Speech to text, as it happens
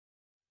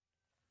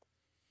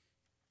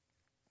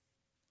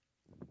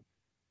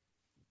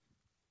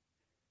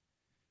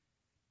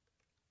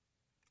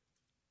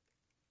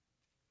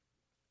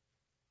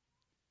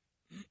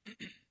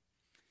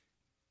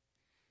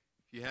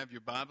If you have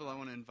your Bible, I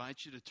want to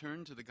invite you to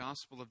turn to the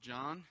Gospel of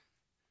John.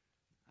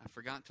 I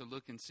forgot to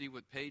look and see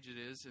what page it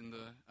is in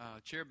the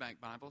chairback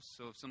Bible,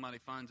 so if somebody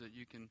finds it,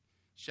 you can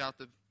shout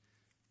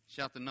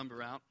the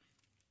number out.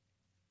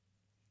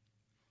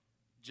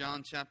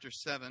 John chapter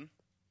 7,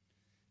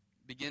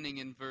 beginning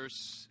in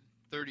verse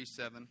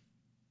 37.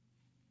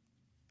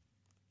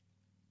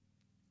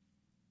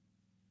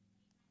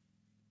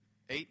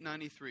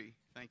 $8.93.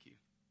 Thank you.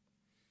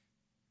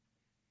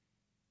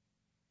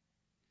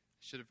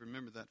 Should have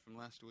remembered that from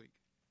last week.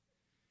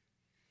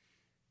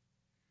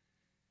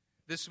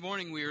 This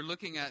morning we are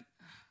looking at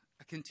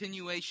a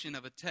continuation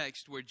of a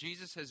text where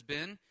Jesus has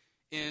been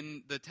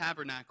in the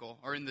tabernacle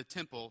or in the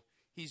temple.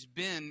 He's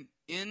been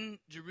in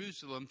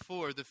Jerusalem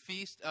for the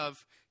Feast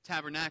of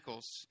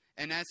Tabernacles.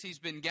 And as he's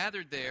been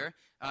gathered there,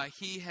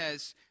 he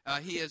has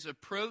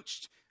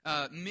approached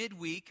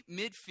midweek,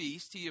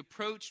 mid-feast. He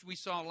approached, we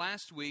saw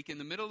last week, in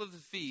the middle of the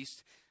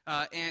feast,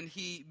 and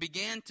he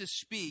began to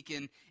speak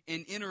and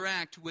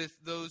interact with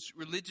those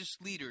religious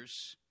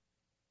leaders,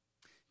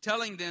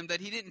 telling them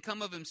that he didn't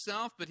come of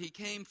himself, but he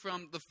came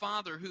from the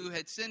Father who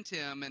had sent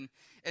him,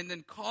 and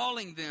then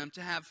calling them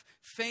to have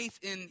faith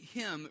in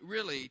him,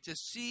 really, to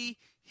see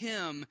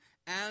him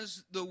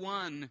as the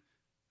one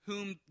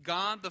whom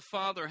God the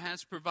Father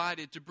has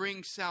provided to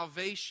bring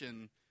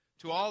salvation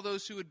to all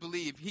those who would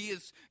believe. He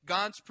is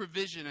God's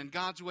provision and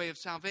God's way of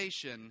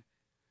salvation.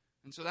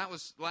 And so that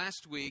was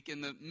last week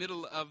in the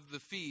middle of the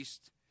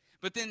feast.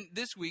 But then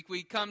this week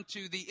we come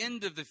to the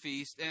end of the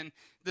feast, and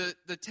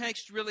the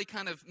text really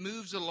kind of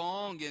moves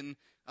along in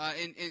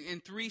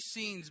three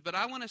scenes. But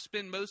I want to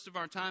spend most of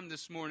our time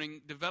this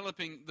morning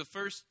developing the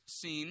first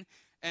scene,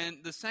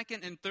 and the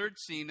second and third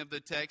scene of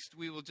the text.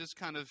 We will just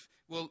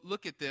we'll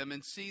look at them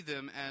and see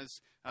them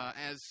as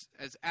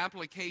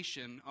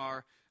application,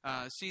 or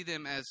see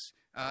them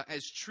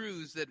as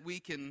truths that we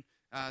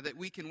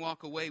can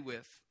walk away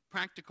with.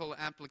 Practical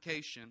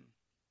application.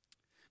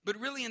 But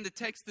really in the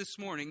text this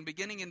morning,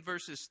 beginning in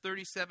verses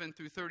 37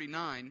 through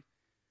 39,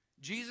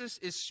 Jesus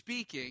is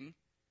speaking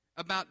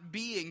about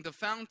being the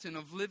fountain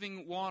of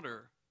living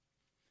water,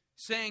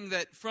 saying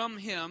that from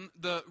him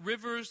the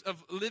rivers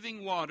of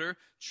living water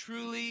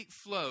truly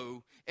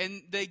flow,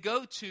 and they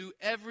go to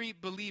every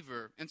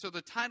believer. And so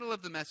the title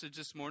of the message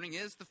this morning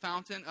is The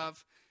Fountain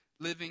of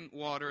Living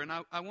Water. And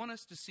I want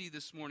us to see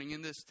this morning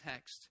in this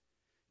text,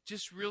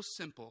 just real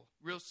simple,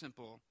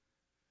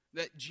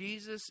 that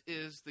Jesus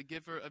is the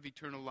giver of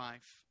eternal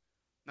life.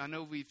 Now, I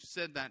know we've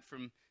said that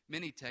from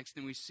many texts,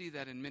 and we see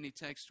that in many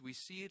texts. We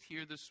see it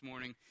here this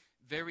morning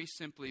very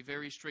simply,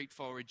 very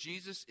straightforward.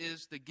 Jesus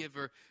is the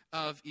giver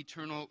of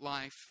eternal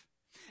life.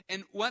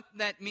 And what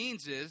that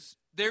means is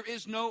there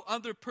is no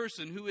other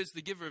person who is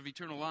the giver of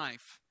eternal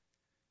life.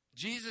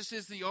 Jesus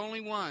is the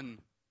only one.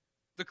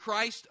 The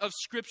Christ of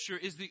Scripture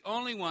is the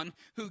only one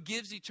who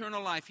gives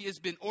eternal life. He has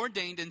been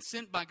ordained and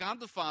sent by God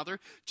the Father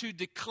to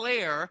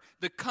declare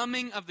the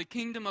coming of the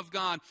kingdom of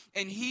God.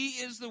 And he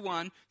is the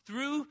one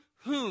through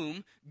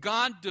whom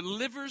God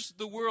delivers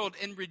the world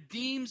and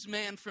redeems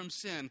man from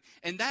sin.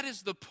 And that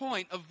is the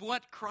point of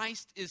what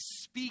Christ is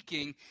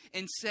speaking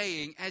and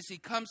saying as he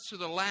comes to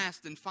the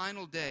last and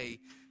final day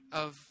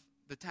of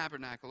the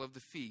tabernacle, of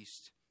the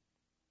feast.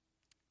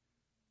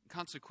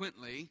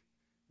 Consequently,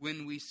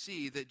 when we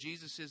see that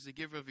Jesus is the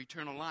giver of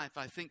eternal life,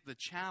 I think the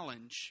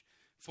challenge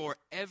for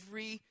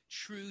every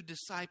true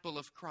disciple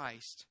of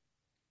Christ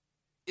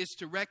is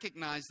to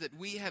recognize that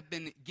we have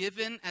been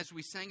given, as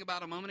we sang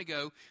about a moment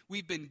ago,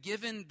 we've been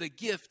given the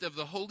gift of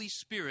the Holy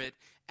Spirit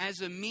as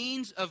a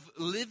means of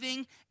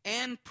living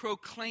and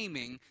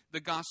proclaiming the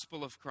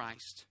gospel of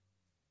Christ.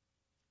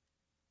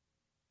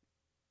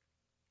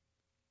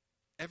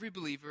 Every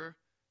believer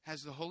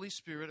has the Holy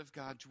Spirit of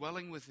God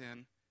dwelling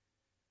within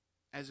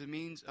as a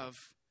means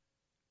of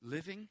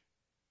living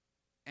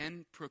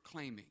and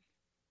proclaiming.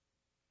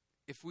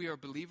 If we are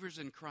believers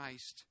in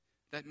Christ,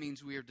 that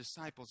means we are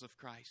disciples of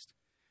Christ.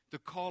 The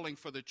calling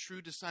for the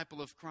true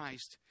disciple of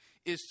Christ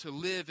is to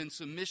live in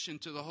submission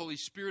to the Holy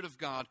Spirit of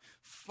God,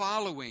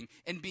 following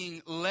and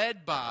being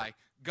led by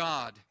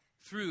God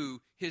through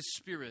His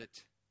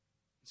Spirit.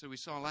 So we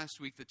saw last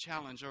week the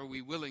challenge, are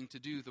we willing to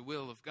do the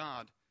will of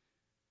God?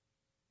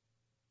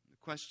 The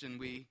question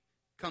we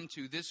come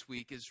to this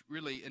week is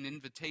really an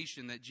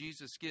invitation that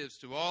Jesus gives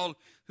to all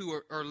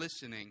who are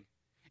listening.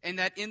 And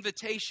that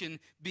invitation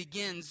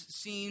begins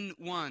scene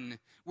 1,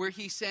 where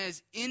he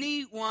says,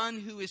 anyone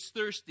who is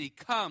thirsty,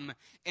 come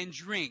and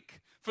drink.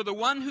 For the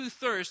one who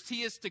thirsts,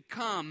 he is to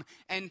come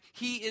and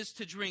he is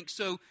to drink.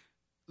 So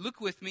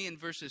look with me in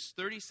verses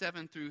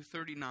 37 through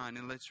 39,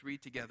 and let's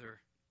read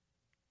together.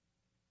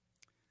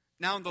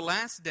 Now on the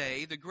last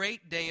day, the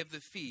great day of the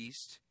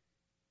feast,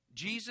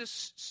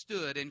 Jesus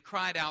stood and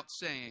cried out,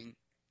 saying,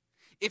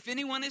 if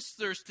anyone is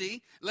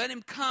thirsty, let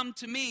him come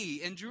to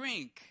me and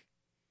drink.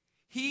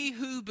 He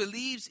who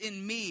believes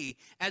in me,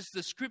 as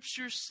the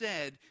Scripture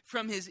said,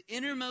 from his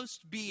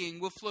innermost being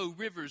will flow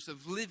rivers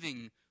of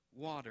living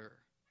water.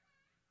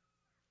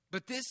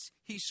 But this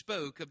he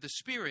spoke of the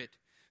Spirit,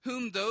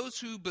 whom those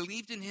who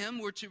believed in him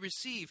were to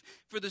receive.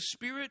 For the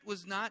Spirit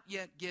was not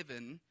yet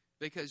given,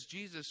 because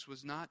Jesus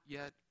was not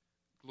yet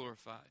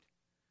glorified.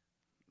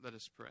 Let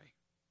us pray.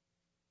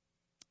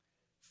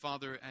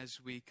 Father, as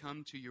we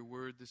come to your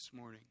word this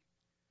morning,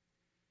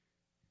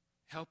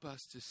 help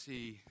us to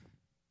see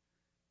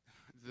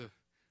the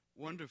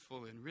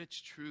wonderful and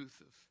rich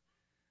truth of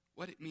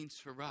what it means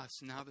for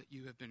us now that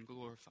you have been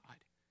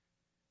glorified.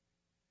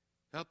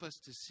 Help us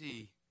to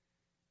see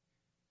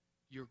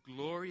your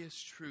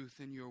glorious truth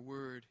in your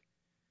word.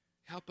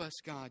 Help us,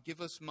 God.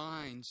 Give us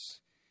minds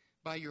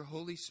by your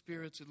Holy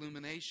Spirit's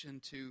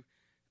illumination to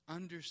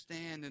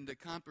understand and to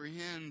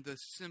comprehend the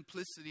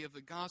simplicity of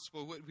the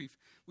gospel. What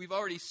we've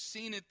already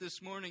seen it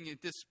this morning and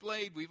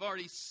displayed. We've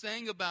already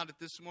sang about it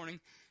this morning.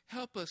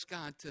 Help us,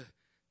 God, to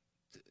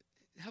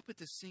help it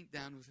to sink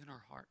down within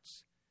our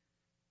hearts.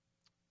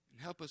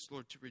 And help us,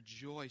 Lord, to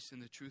rejoice in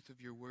the truth of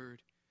your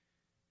word.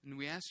 And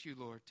we ask you,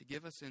 Lord, to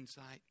give us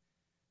insight.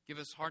 Give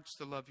us hearts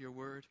to love your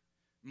word,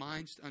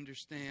 minds to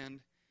understand,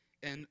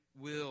 and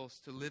wills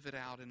to live it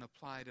out and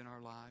apply it in our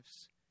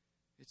lives.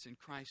 It's in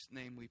Christ's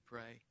name we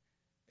pray.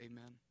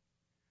 Amen.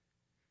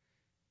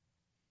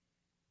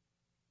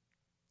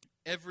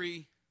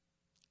 Every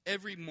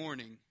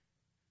morning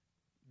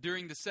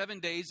during the 7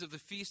 days of the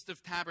Feast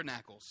of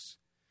Tabernacles,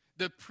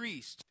 the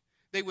priest,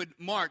 they would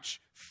march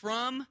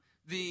from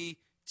the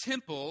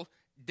temple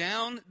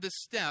down the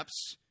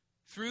steps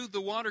through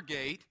the water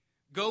gate,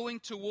 going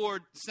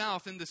toward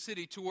south in the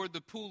city toward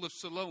the pool of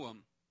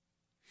Siloam.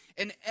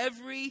 And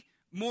every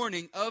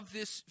morning of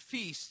this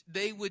feast,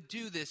 they would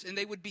do this, and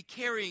they would be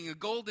carrying a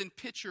golden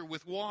pitcher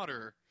with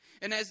water.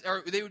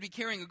 They would be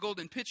carrying a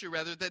golden pitcher,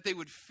 that they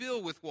would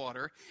fill with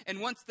water. And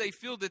once they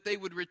filled it, they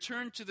would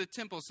return to the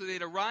temple. So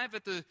they'd arrive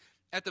at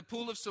the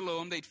pool of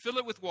Siloam, they'd fill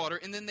it with water,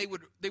 and then they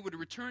would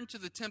return to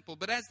the temple.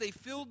 But as they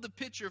filled the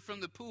pitcher from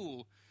the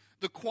pool,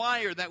 the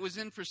choir that was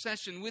in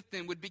procession with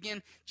them would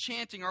begin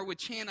chanting, or would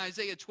chant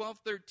Isaiah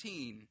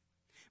 12:13,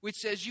 which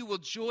says, "You will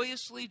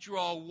joyously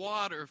draw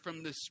water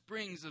from the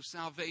springs of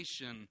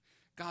salvation,"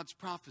 God's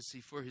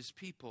prophecy for his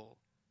people.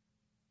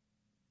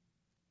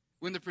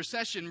 When the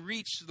procession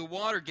reached the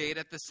water gate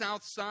at the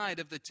south side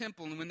of the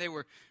temple, and when they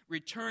were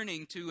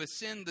returning to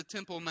ascend the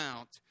Temple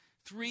Mount,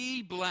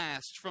 3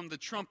 blasts from the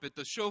trumpet,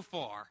 the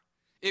shofar,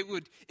 it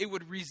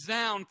would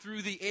resound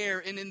through the air.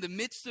 And in the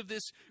midst of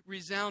this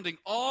resounding,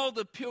 all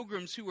the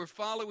pilgrims who were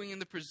following in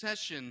the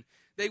procession,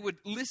 they would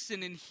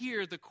listen and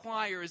hear the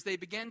choir as they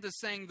began to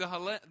sing the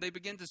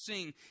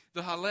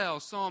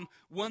Hallel, Psalm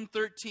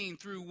 113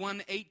 through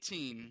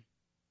 118.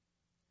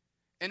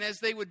 And as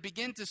they would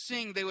begin to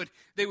sing, they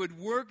would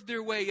work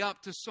their way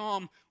up to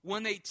Psalm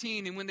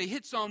 118. And when they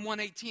hit Psalm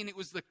 118, it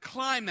was the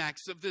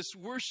climax of this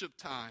worship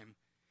time.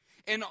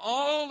 And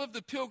all of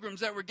the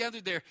pilgrims that were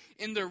gathered there,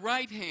 in their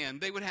right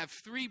hand, they would have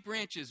 3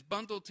 branches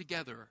bundled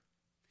together.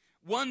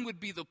 One would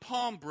be the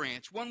palm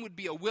branch, one would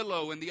be a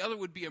willow, and the other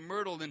would be a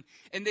myrtle. And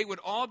they would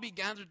all be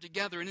gathered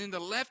together. And in the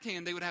left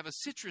hand, they would have a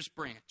citrus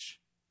branch.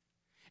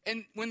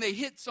 And when they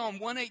hit Psalm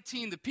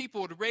 118, the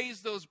people would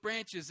raise those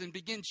branches and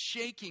begin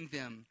shaking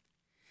them.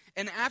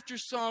 And after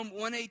Psalm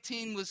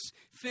 118 was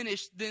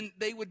finished, then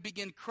they would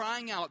begin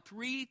crying out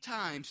 3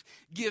 times,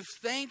 "Give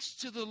thanks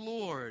to the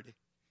Lord.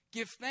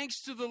 Give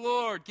thanks to the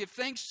Lord. Give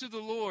thanks to the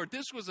Lord."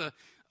 This was a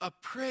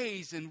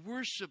praise and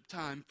worship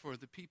time for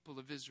the people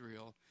of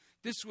Israel.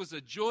 This was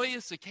a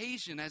joyous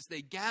occasion as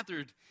they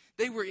gathered.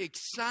 They were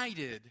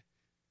excited.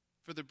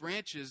 For the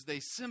branches,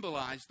 they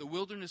symbolized the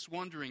wilderness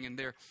wandering and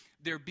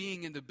their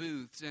being in the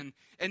booths. And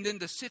then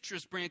the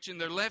citrus branch in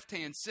their left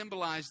hand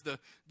symbolized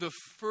the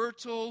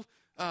fertile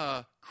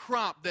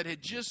crop that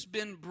had just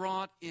been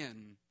brought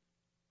in,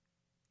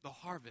 the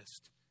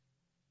harvest.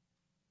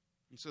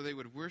 And so they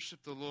would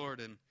worship the Lord,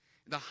 and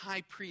the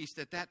high priest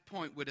at that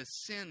point would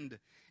ascend,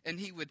 and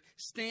he would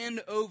stand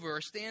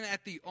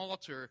at the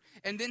altar,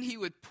 and then he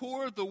would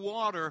pour the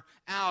water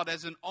out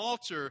as an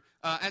altar,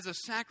 as a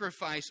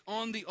sacrifice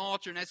on the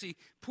altar. And as he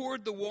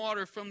poured the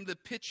water from the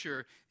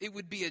pitcher, it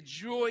would be a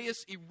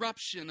joyous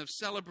eruption of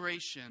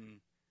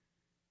celebration.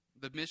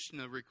 The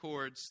Mishnah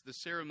records the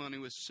ceremony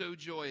was so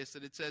joyous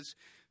that it says,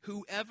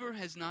 "Whoever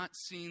has not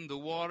seen the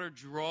water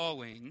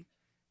drawing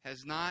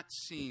has not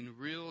seen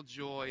real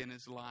joy in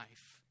his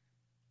life."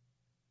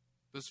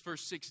 Those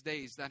first 6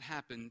 days, that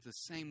happened the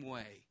same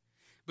way.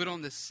 But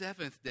on the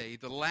 7th day,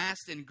 the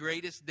last and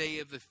greatest day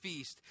of the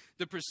feast,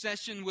 the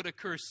procession would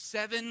occur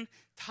 7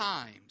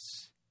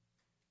 times.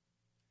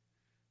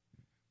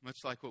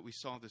 Much like what we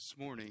saw this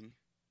morning,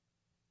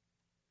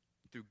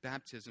 through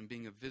baptism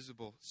being a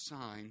visible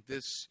sign,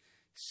 this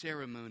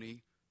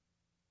ceremony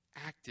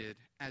acted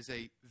as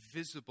a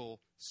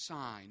visible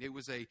sign. It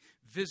was a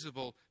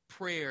visible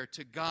prayer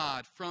to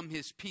God from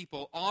his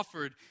people,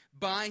 offered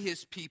by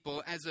his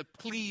people as a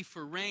plea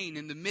for rain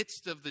in the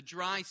midst of the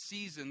dry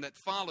season that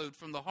followed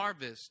from the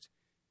harvest.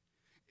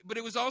 But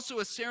it was also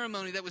a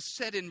ceremony that was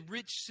set in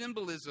rich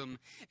symbolism,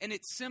 and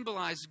it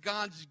symbolized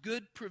God's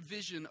good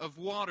provision of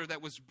water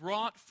that was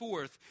brought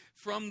forth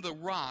from the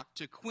rock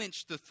to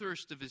quench the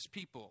thirst of his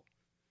people.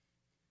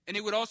 And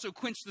it would also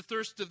quench the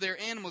thirst of their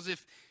animals.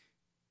 If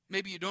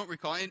maybe you don't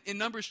recall, in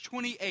Numbers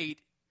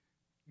 28,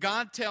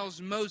 God tells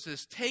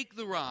Moses, take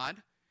the rod,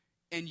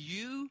 and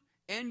you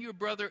and your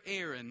brother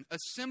Aaron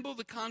assemble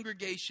the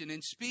congregation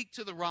and speak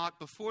to the rock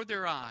before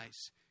their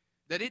eyes,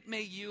 that it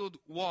may yield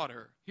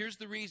water. Here's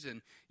the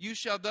reason. You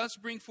shall thus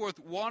bring forth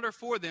water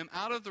for them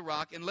out of the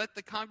rock, and let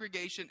the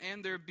congregation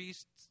and their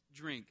beasts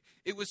drink.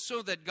 It was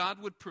so that God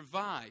would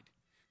provide.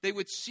 They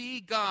would see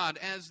God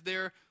as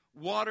their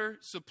water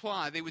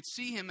supply. They would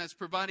see him as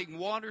providing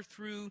water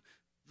through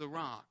the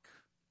rock.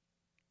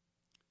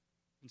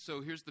 And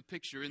so here's the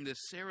picture. In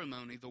this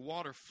ceremony, the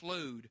water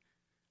flowed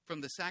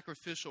from the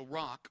sacrificial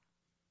rock,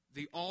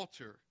 the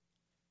altar,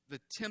 the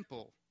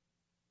temple.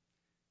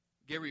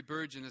 Gary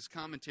Burge in his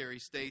commentary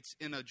states,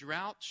 in a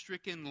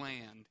drought-stricken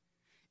land,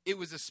 it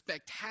was a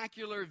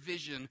spectacular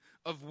vision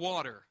of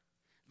water,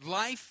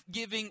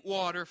 life-giving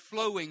water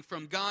flowing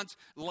from God's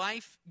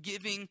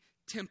life-giving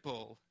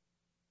temple.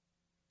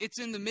 It's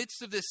in the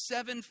midst of this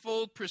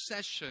sevenfold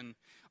procession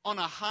on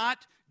a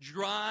hot,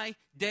 dry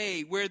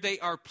day where they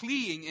are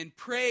pleading and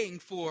praying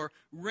for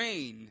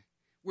rain,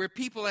 where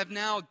people have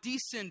now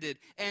descended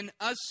and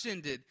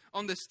ascended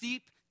on the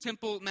steep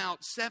Temple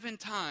Mount 7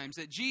 times,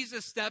 that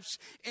Jesus steps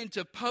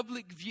into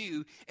public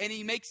view and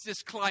he makes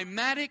this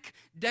climatic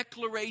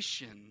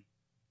declaration,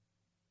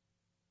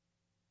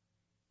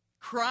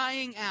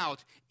 crying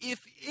out, if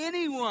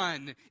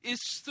anyone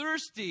is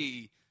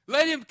thirsty,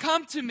 let him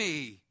come to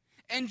me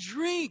and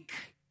drink.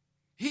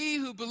 He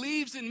who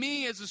believes in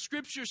me, as the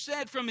scripture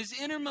said, from his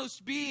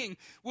innermost being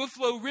will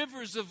flow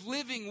rivers of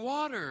living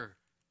water.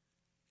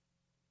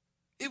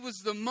 It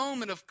was the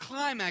moment of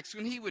climax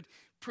when he would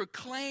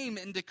proclaim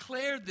and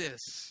declare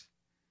this.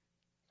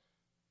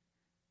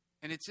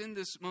 And it's in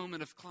this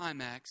moment of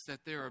climax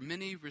that there are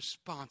many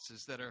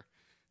responses that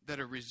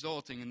are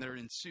resulting and that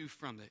ensue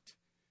from it.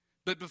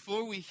 But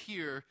before we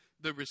hear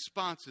the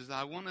responses,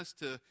 I want us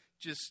to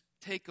just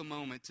take a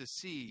moment to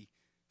see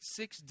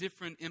 6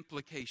 different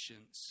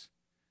implications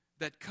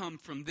that come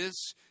from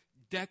this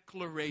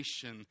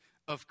declaration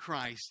of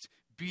Christ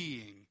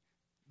being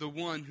the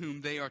one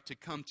whom they are to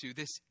come to.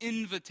 This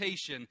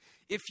invitation,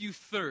 if you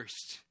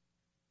thirst,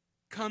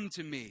 come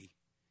to me,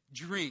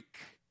 drink.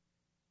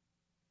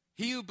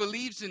 He who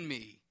believes in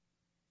me,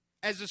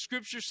 as the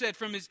scripture said,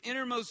 from his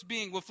innermost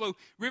being will flow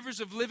rivers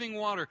of living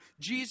water.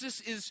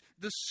 Jesus is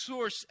the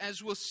source,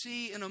 as we'll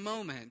see in a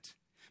moment.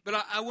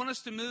 But I want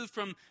us to move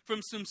from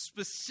some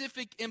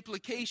specific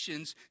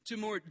implications to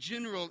more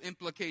general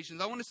implications.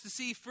 I want us to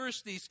see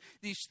first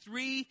these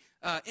 3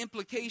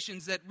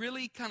 implications that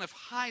really kind of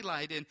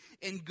highlight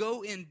and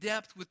go in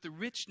depth with the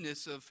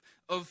richness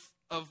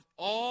of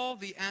all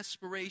the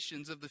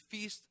aspirations of the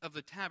Feast of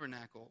the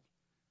Tabernacle.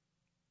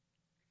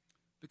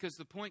 Because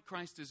the point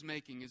Christ is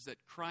making is that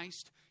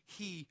Christ,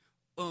 he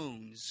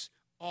owns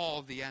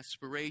all the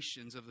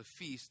aspirations of the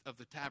Feast of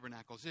the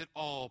Tabernacles. It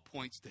all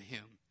points to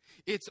him.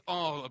 It's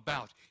all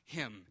about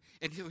him.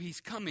 And he's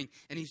coming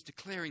and he's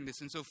declaring this.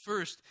 And so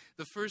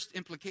the first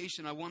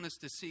implication I want us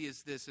to see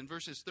is this, in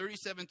verses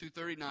 37 through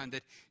 39,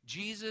 that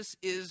Jesus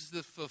is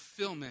the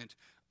fulfillment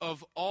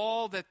of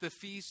all that the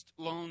feast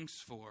longs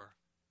for.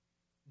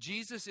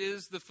 Jesus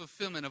is the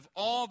fulfillment of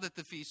all that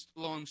the feast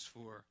longs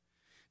for.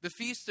 The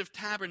Feast of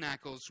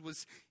Tabernacles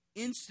was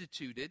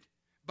instituted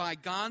by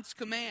God's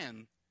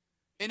command.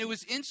 And it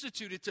was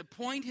instituted to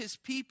point his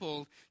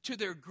people to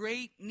their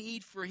great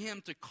need for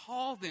him, to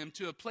call them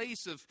to a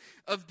place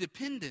of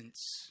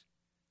dependence.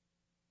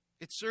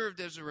 It served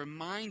as a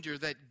reminder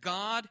that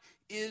God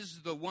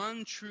is the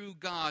one true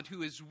God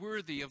who is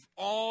worthy of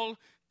all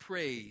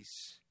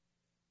praise.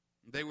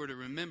 They were to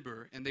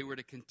remember and they were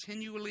to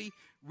continually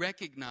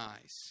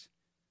recognize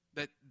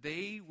that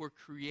they were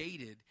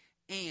created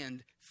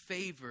and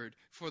favored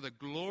for the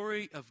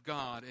glory of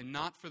God and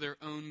not for their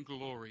own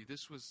glory.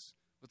 This was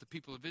what the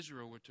people of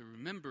Israel were to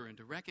remember and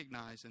to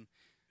recognize, and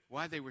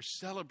why they were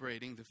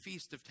celebrating the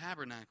Feast of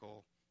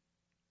Tabernacle.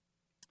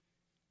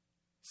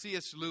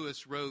 C.S.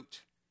 Lewis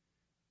wrote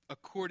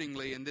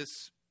accordingly in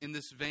this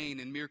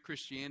vein in Mere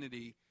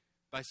Christianity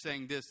by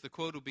saying this. The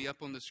quote will be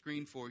up on the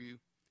screen for you.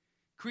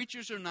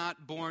 Creatures are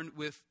not born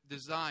with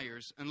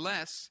desires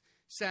unless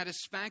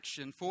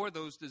satisfaction for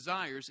those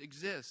desires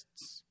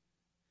exists.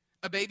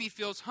 A baby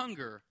feels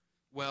hunger.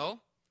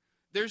 Well,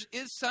 there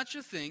is such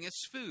a thing as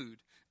food.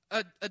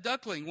 A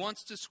duckling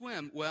wants to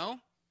swim. Well,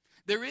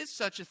 there is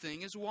such a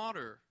thing as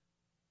water.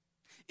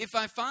 If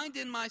I find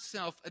in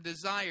myself a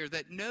desire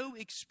that no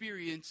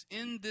experience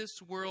in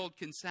this world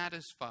can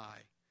satisfy,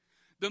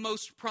 the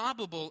most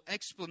probable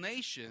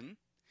explanation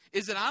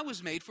is that I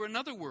was made for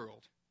another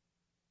world.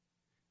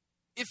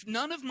 If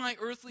none of my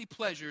earthly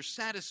pleasures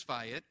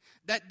satisfy it,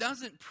 that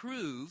doesn't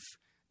prove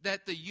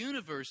that the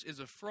universe is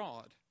a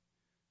fraud.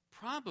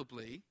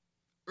 Probably,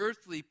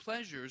 earthly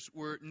pleasures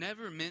were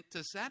never meant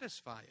to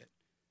satisfy it,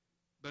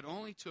 but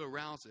only to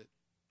arouse it,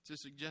 to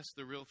suggest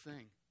the real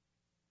thing.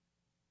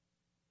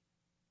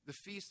 The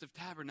Feast of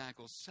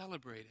Tabernacles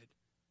celebrated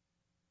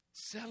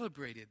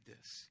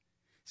this.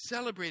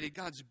 Celebrated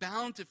God's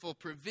bountiful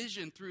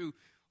provision through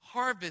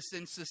harvest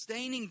and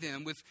sustaining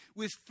them with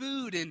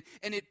food. And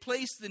it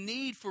placed the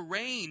need for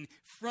rain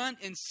front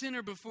and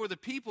center before the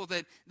people,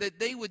 that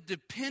they would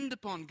depend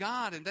upon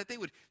God and that they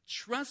would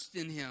trust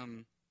in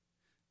Him.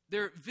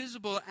 Their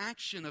visible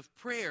action of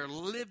prayer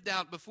lived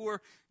out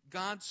before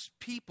God's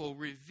people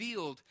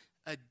revealed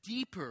a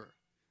deeper,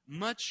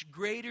 much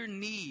greater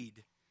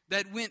need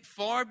that went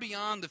far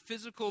beyond the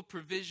physical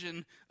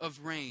provision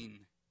of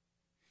rain.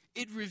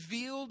 It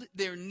revealed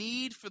their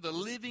need for the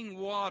living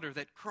water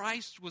that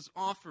Christ was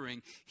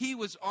offering. He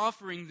was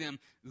offering them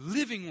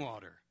living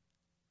water,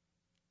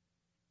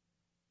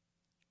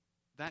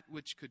 that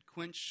which could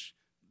quench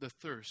the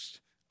thirst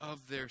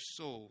of their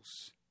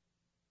souls.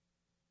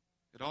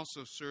 It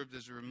also served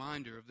as a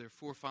reminder of their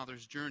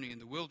forefathers' journey in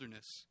the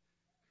wilderness.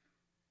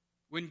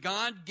 When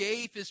God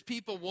gave His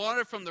people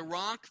water from the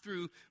rock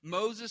through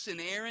Moses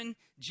and Aaron,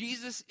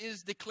 Jesus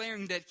is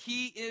declaring that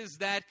He is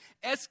that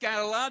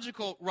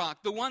eschatological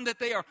rock, the one that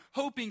they are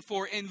hoping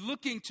for and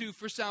looking to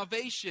for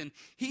salvation.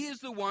 He is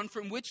the one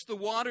from which the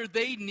water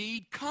they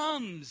need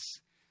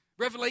comes.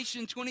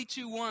 Revelation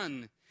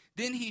 22:1.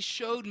 Then He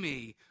showed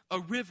me a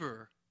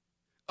river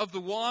of the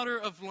water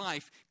of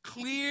life,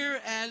 clear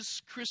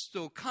as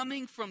crystal,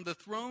 coming from the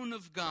throne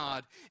of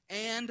God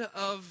and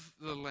of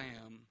the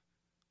Lamb.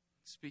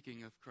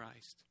 Speaking of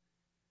Christ,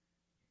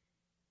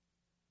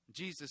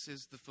 Jesus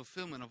is the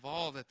fulfillment of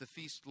all that the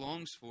feast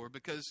longs for,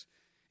 because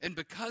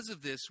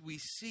of this we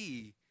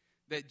see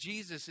that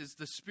Jesus is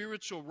the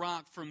spiritual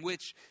rock from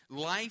which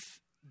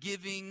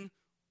life-giving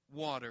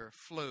water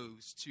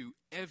flows to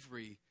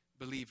every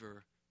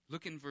believer.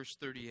 Look in verse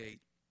 38.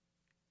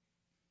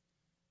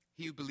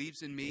 He who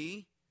believes in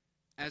me,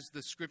 as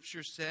the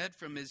scripture said,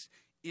 from his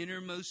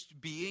innermost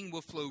being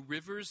will flow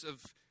rivers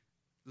of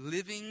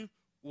living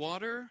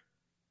water.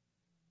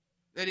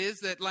 That is,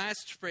 that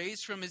last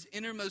phrase, from his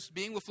innermost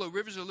being will flow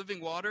rivers of living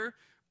water.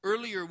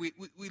 Earlier, we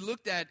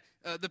looked at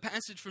the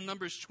passage from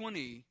Numbers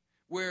 20,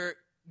 where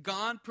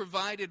God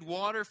provided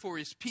water for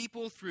His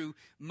people through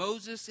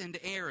Moses and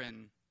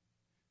Aaron.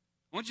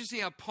 I want you to see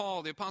how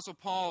Paul, the Apostle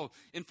Paul,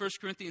 in 1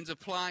 Corinthians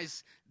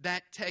applies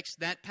that text,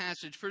 that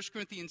passage. 1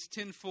 Corinthians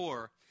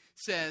 10:4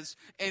 says,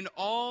 "And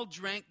all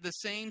drank the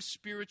same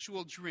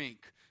spiritual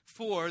drink,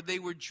 for they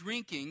were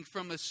drinking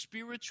from a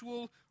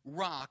spiritual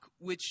rock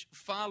which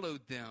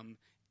followed them,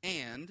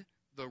 and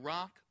the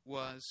rock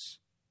was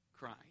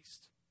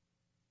Christ."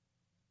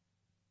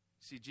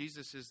 See,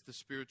 Jesus is the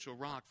spiritual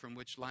rock from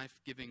which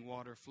life-giving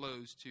water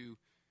flows to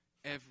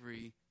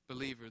every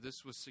believer.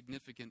 This was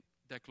significant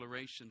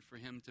declaration for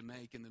Him to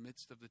make in the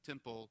midst of the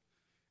temple,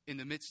 in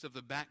the midst of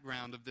the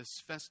background of this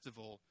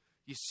festival.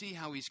 You see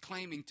how He's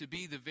claiming to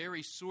be the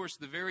very source,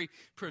 the very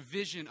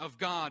provision of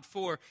God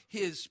for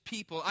His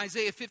people.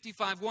 Isaiah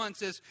 55:1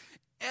 says,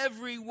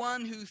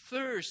 "Everyone who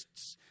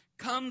thirsts,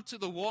 come to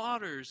the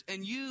waters,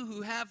 and you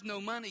who have no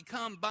money,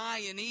 come buy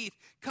and eat.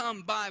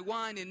 Come buy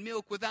wine and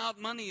milk without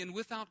money and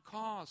without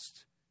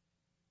cost."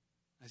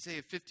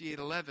 Isaiah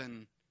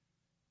 58:11,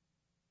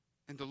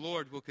 "And the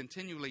Lord will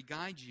continually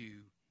guide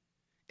you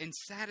and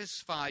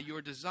satisfy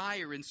your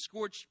desire in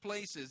scorched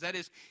places." That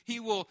is, He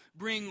will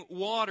bring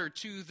water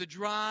to the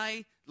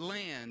dry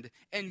land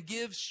and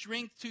give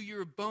strength to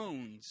your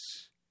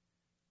bones.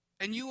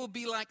 And you will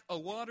be like a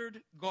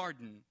watered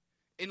garden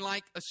and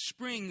like a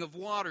spring of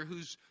water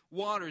whose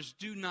waters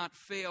do not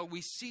fail.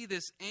 We see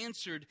this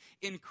answered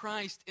in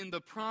Christ in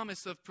the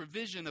promise of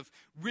provision of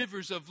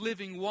rivers of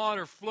living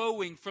water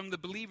flowing from the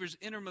believer's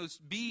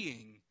innermost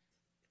being.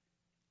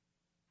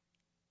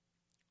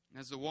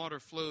 As the water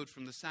flowed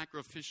from the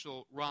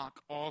sacrificial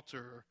rock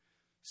altar,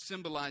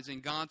 symbolizing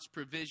God's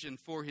provision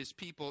for His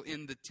people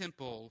in the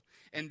temple,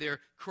 and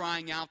they're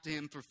crying out to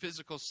Him for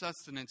physical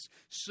sustenance,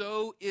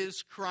 so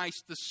is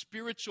Christ, the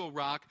spiritual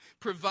rock,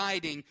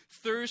 providing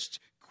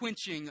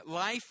thirst-quenching,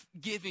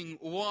 life-giving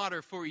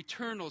water for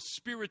eternal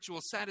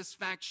spiritual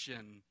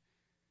satisfaction.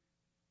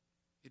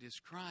 It is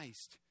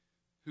Christ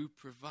who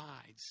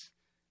provides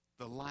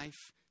the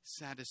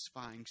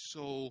life-satisfying,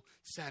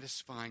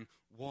 soul-satisfying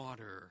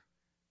water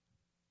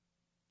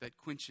that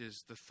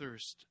quenches the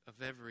thirst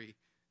of every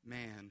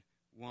man,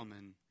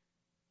 woman,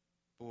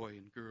 boy,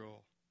 and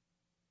girl.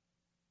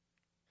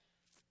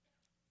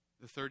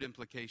 The third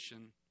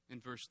implication in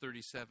verse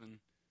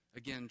 37,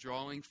 again,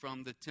 drawing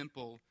from the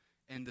temple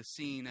and the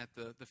scene at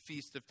the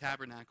Feast of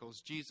Tabernacles,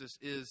 Jesus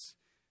is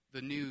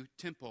the new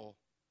temple.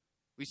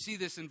 We see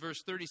this in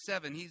verse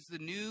 37. He's the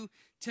new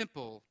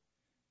temple.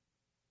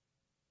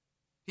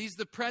 He's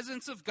the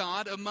presence of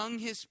God among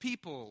His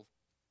people.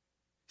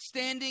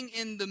 Standing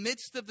in the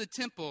midst of the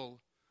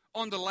temple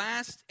on the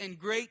last and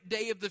great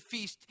day of the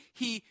feast,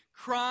 He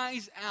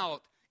cries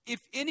out,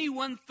 "If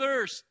anyone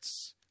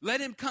thirsts,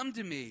 let him come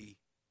to me."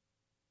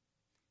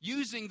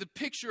 Using the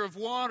picture of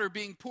water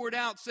being poured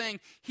out,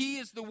 saying He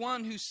is the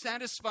one who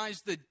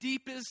satisfies the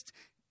deepest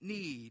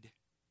need.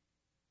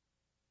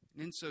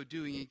 And in so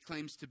doing, He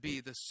claims to be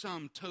the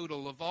sum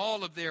total of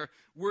all of their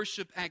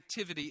worship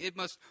activity. It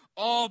must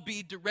all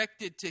be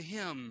directed to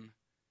Him.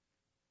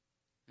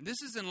 And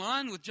this is in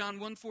line with John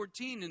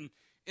 1:14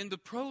 in the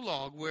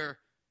prologue, where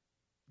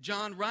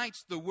John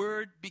writes, the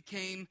Word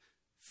became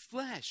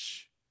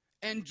flesh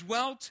and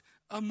dwelt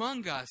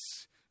among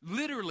us.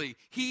 Literally,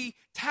 he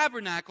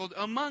tabernacled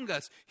among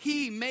us.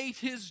 He made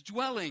his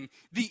dwelling.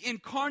 The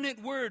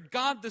incarnate Word,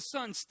 God the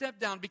Son, stepped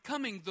down,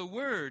 becoming the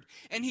Word.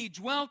 And he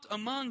dwelt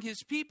among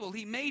his people.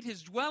 He made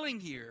his dwelling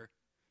here.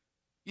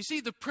 You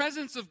see, the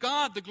presence of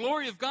God, the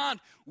glory of God,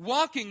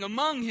 walking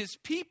among his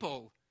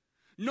people.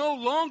 No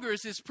longer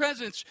is his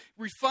presence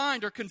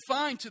refined or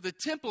confined to the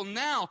temple.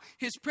 Now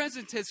his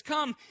presence has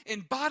come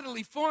in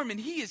bodily form, and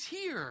he is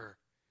here.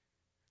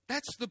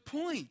 That's the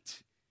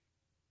point.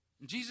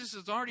 Jesus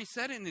has already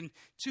said it in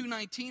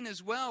 2:19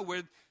 as well,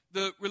 where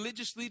the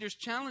religious leaders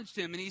challenged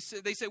him, and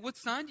they said, what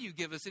sign do you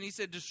give us? And he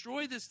said,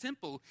 destroy this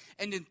temple,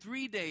 and in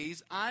 3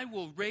 days I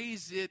will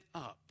raise it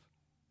up.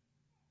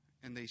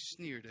 And they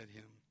sneered at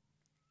him.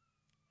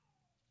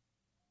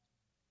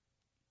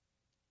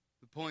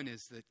 The point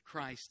is that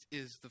Christ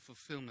is the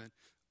fulfillment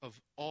of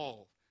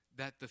all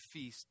that the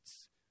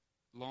feasts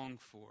long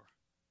for.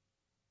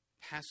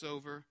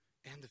 Passover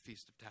and the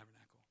Feast of Tabernacle.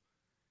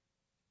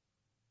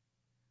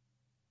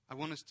 I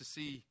want us to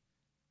see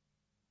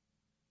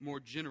more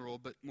general,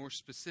 but more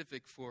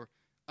specific for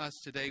us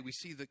today. We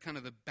see the kind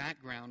of the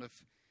background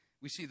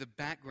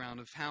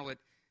of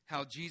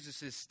how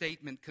Jesus'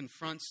 statement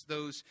confronts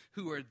those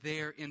who are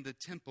there in the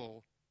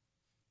temple.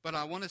 But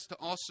I want us to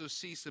also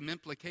see some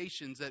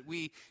implications that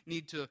we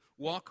need to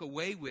walk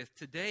away with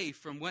today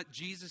from what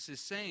Jesus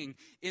is saying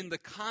in the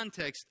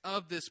context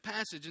of this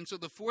passage. And so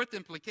the fourth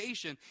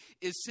implication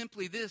is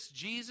simply this: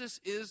 Jesus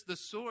is the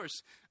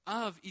source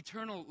of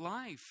eternal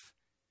life.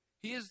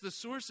 He is the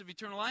source of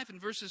eternal life. In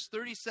verses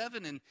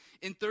 37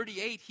 and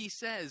 38, he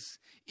says,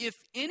 if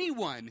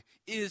anyone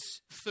is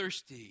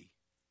thirsty,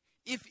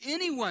 if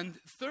anyone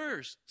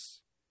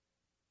thirsts,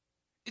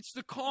 it's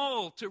the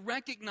call to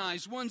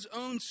recognize one's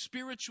own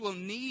spiritual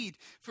need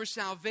for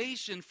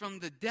salvation from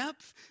the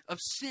depth of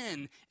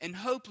sin and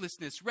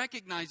hopelessness,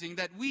 recognizing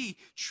that we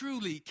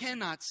truly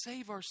cannot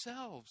save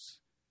ourselves.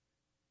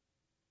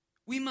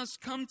 We must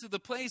come to the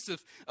place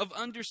of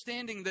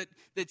understanding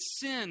that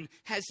sin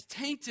has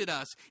tainted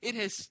us, it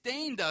has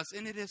stained us,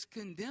 and it has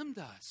condemned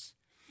us.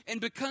 And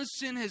because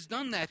sin has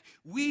done that,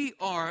 we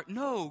are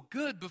no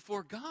good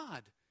before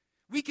God.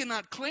 We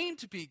cannot claim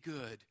to be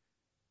good.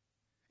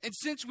 And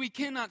since we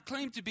cannot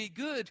claim to be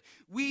good,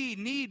 we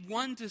need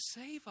one to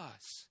save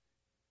us.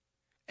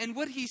 And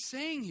what he's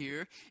saying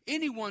here,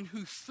 anyone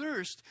who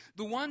thirsts,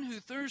 the one who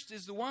thirsts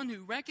is the one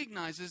who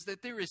recognizes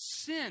that there is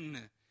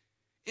sin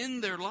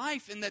in their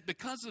life, and that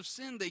because of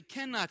sin they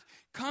cannot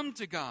come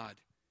to God.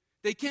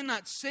 They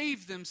cannot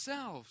save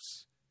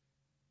themselves.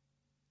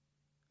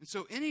 And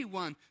so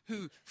anyone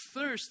who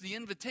thirsts, the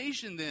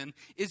invitation then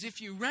is, if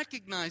you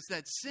recognize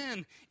that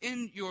sin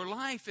in your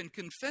life and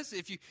confess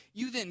it, if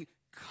you then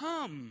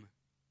come.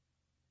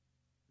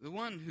 The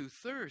one who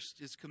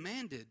thirsts is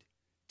commanded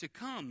to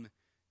come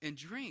and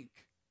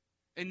drink.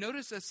 And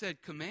notice I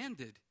said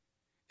commanded.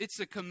 It's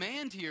a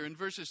command here in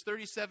verses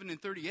 37 and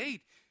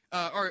 38.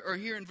 Or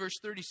here in verse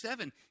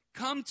 37,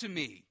 come to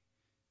me,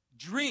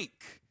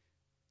 drink.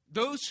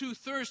 Those who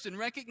thirst and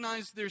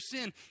recognize their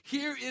sin,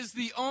 here is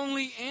the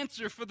only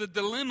answer for the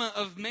dilemma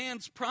of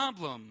man's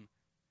problem.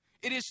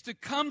 It is to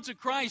come to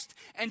Christ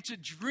and to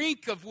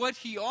drink of what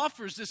he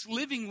offers, this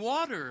living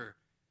water.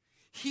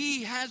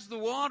 He has the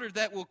water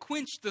that will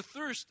quench the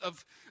thirst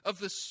of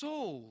the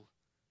soul.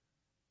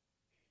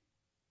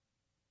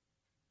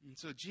 And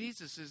so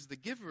Jesus is the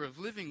giver of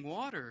living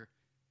water.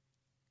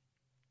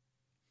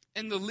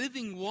 And the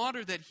living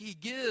water that he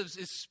gives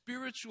is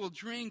spiritual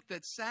drink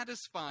that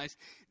satisfies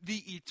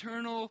the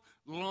eternal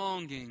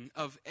longing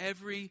of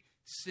every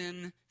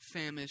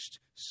sin-famished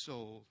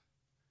soul.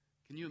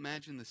 Can you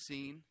imagine the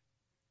scene?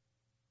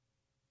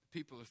 The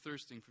people are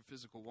thirsting for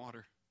physical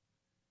water.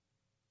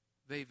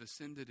 They've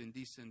ascended and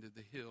descended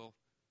the hill,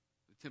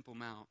 the Temple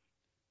Mount,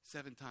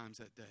 7 times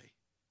that day.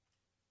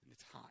 And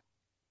it's hot.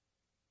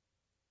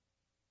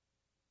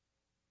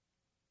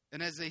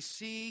 And as they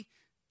see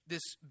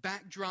this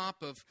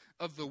backdrop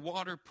of the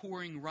water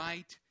pouring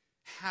right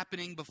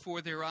happening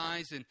before their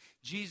eyes, and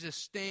Jesus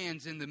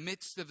stands in the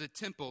midst of the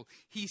temple.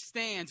 He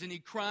stands and he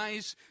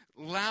cries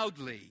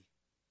loudly,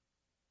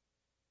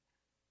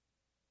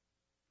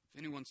 if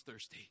anyone's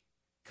thirsty,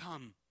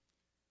 come.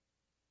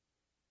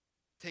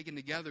 Taken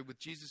together with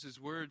Jesus'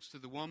 words to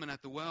the woman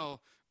at the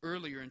well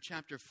earlier in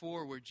chapter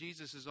 4, where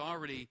Jesus has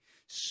already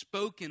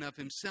spoken of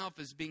himself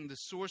as being the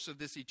source of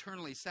this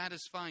eternally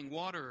satisfying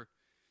water.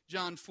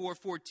 John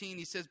 4:14,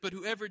 he says, but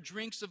whoever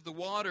drinks of the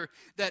water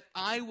that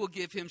I will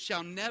give him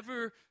shall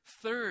never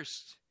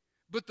thirst.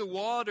 But the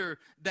water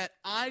that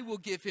I will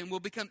give him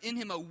will become in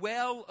him a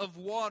well of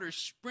water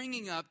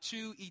springing up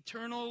to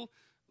eternal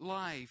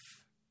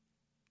life.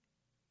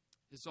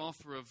 His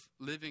offer of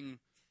living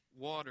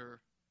water,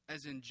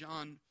 as in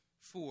John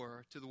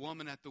 4 to the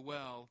woman at the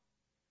well,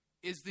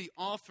 is the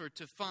offer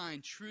to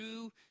find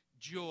true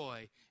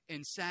joy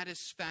and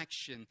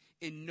satisfaction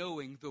in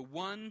knowing the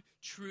one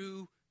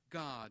true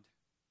God.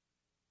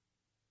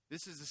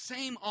 This is the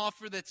same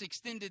offer that's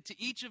extended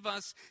to each of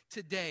us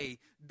today.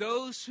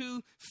 Those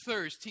who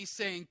thirst, he's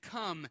saying,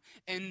 come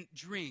and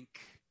drink.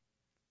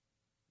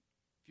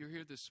 If you're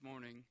here this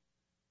morning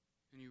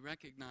and you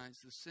recognize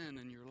the sin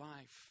in your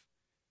life,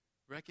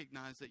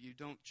 recognize that you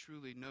don't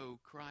truly know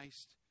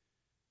Christ,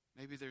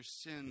 maybe there's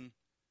sin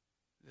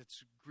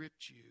that's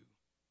gripped you.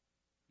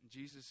 And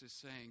Jesus is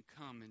saying,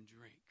 come and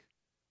drink.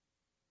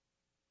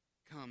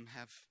 Come,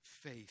 have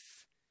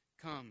faith.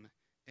 Come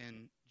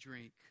and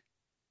drink.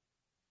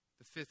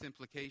 The fifth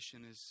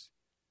implication is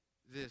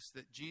this,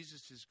 that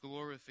Jesus'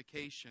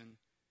 glorification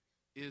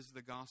is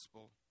the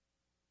gospel.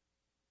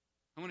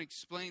 I want to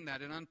explain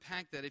that and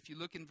unpack that. If you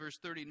look in verse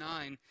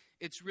 39,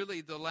 it's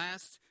really the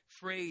last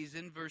phrase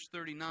in verse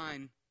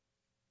 39,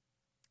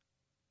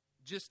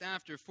 just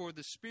after, for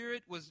the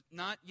Spirit was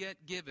not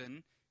yet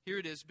given. Here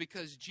it is,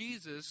 because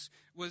Jesus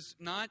was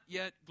not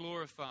yet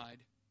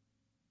glorified.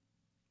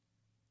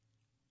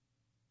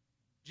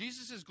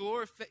 Jesus'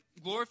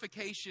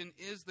 glorification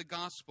is the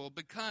gospel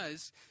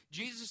because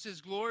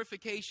Jesus'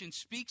 glorification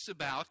speaks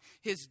about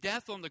his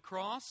death on the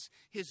cross,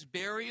 his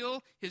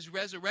burial, his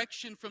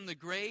resurrection from the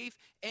grave,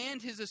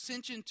 and his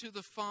ascension to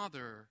the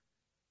Father.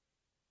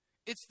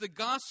 It's the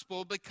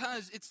gospel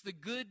because it's the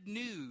good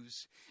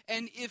news.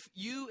 And if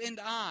you and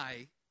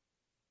I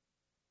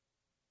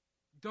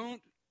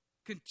don't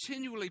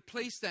continually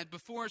place that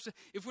before us,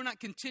 if we're not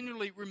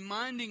continually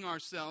reminding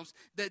ourselves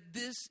that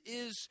this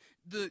is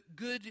the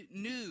good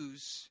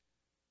news,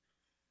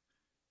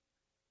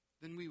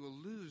 then we will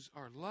lose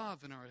our love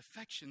and our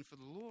affection for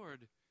the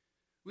Lord.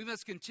 We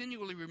must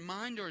continually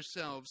remind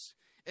ourselves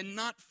and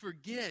not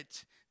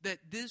forget that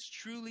this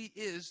truly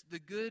is the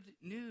good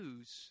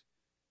news.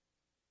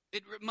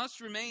 It must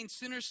remain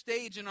center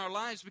stage in our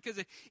lives because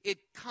it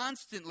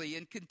constantly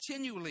and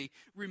continually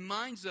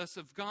reminds us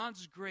of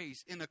God's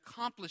grace in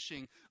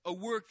accomplishing a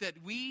work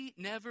that we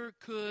never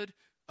could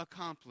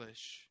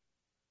accomplish.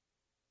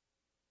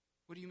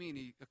 What do you mean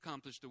he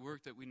accomplished a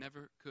work that we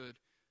never could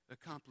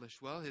accomplish?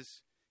 Well,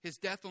 his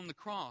death on the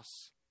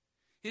cross.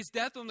 His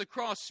death on the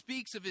cross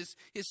speaks of his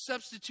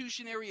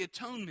substitutionary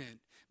atonement,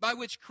 by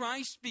which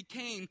Christ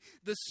became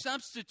the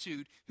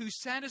substitute who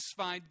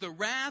satisfied the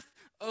wrath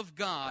of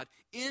God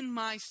in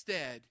my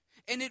stead.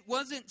 And it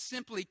wasn't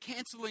simply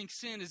canceling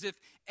sin as if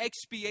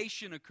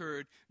expiation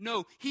occurred.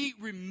 No, he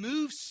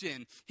removed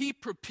sin. He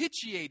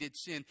propitiated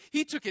sin.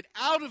 He took it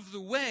out of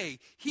the way.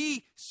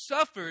 He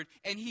suffered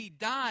and he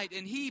died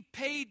and he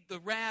paid the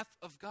wrath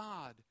of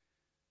God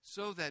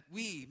so that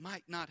we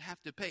might not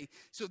have to pay.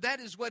 So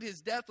that is what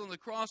his death on the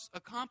cross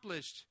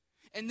accomplished.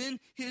 And then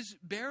his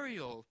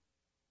burial.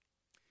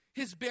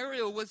 His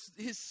burial was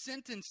his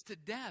sentence to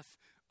death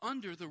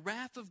under the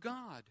wrath of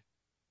God,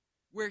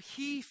 where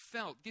he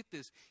felt, get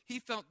this, he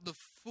felt the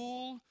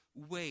full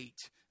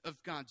weight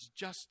of God's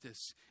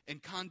justice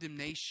and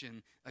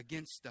condemnation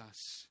against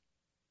us.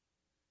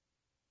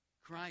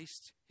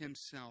 Christ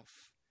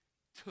himself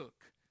took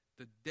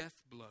the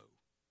death blow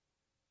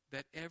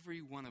that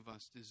every one of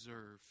us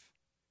deserve.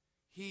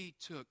 He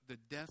took the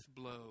death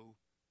blow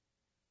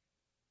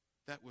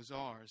that was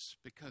ours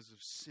because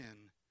of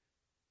sin.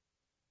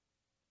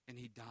 And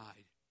he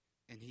died,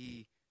 and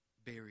he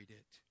buried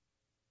it.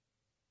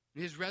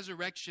 His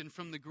resurrection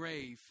from the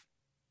grave,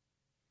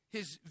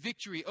 his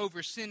victory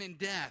over sin and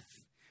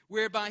death,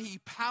 whereby he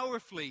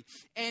powerfully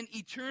and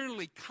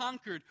eternally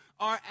conquered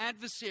our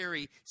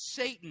adversary,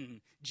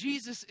 Satan.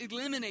 Jesus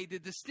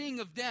eliminated the sting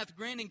of death,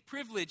 granting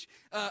privilege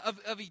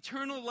of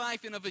eternal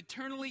life and of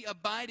eternally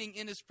abiding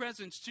in his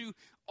presence to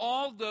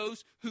all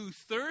those who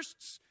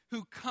thirsts,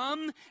 who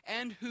come,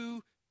 and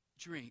who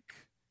drink,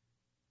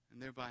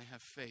 and thereby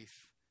have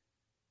faith.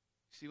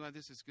 See why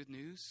this is good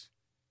news?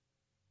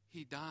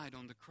 He died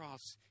on the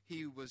cross.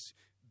 He was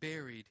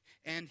buried,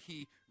 and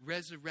he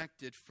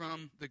resurrected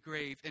from the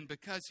grave. And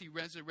because he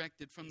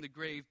resurrected from the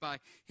grave by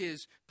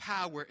his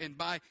power and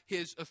by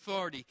his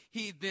authority,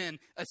 he then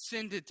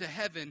ascended to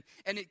heaven,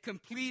 and it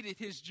completed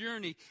his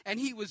journey, and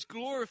he was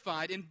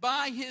glorified. And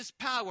by his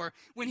power,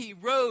 when he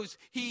rose,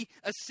 he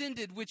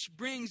ascended, which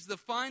brings the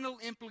final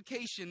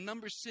implication,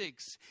 number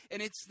 6.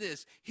 And it's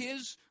this: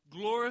 his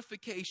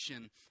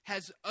glorification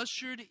has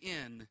ushered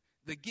in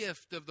the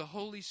gift of the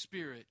Holy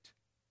Spirit,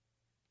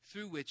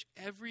 through which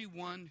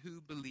everyone who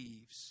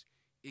believes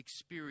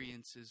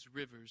experiences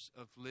rivers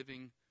of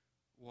living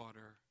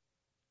water.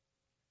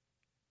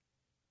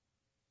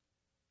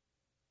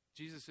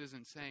 Jesus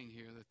isn't saying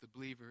here that the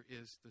believer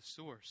is the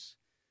source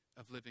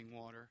of living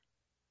water,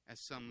 as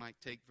some might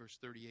take verse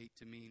 38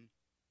 to mean.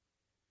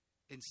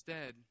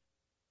 Instead,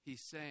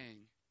 he's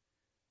saying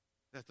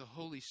that the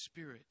Holy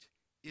Spirit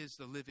is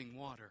the living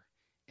water,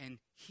 and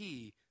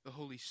he, the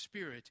Holy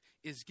Spirit,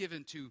 is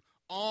given to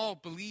all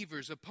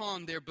believers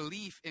upon their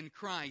belief in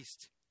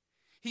Christ.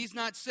 He's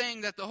not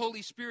saying that the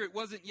Holy Spirit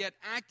wasn't yet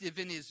active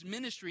in his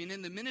ministry and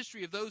in the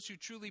ministry of those who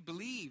truly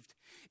believed.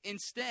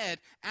 Instead,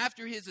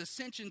 after his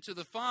ascension to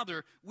the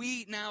Father,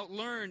 we now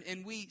learn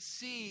and we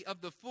see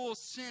of the full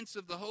sense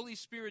of the Holy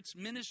Spirit's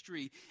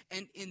ministry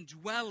and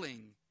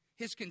indwelling,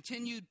 his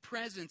continued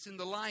presence in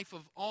the life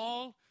of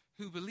all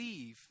who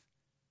believe.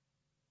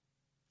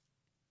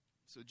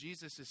 So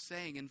Jesus is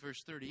saying in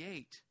verse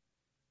 38,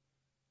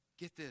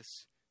 get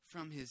this,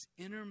 from his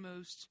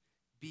innermost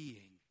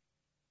being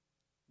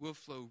will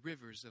flow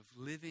rivers of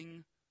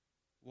living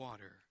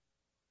water.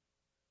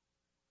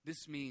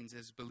 This means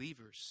as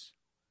believers,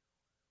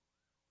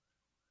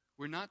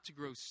 we're not to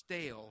grow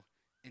stale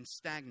and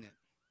stagnant,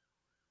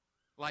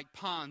 like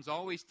ponds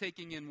always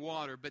taking in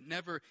water but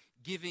never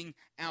giving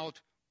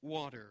out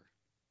water.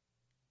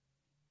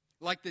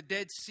 Like the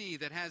Dead Sea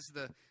that has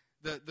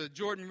the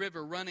Jordan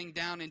River running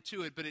down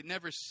into it, but it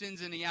never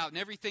sends any out. And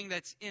everything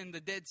that's in the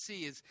Dead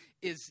Sea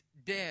is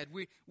dead.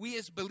 We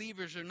as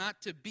believers are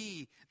not to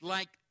be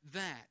like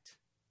that.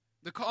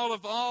 The call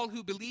of all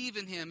who believe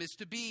in him is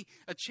to be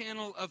a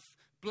channel of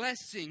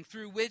blessing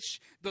through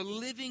which the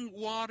living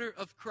water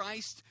of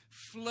Christ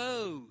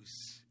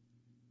flows.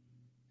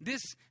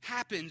 This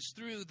happens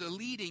through the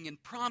leading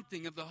and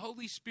prompting of the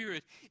Holy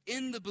Spirit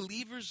in the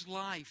believer's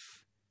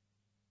life.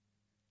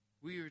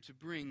 We are to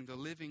bring the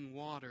living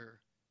water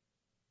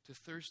to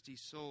thirsty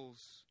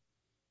souls,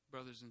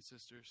 brothers and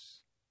sisters.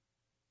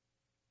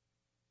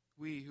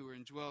 We who are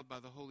indwelled by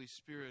the Holy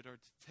Spirit are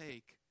to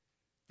take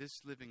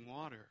this living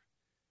water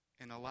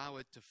and allow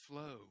it to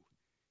flow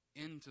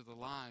into the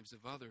lives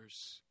of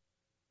others,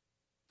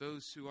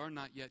 those who are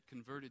not yet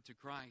converted to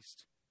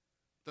Christ,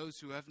 those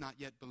who have not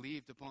yet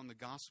believed upon the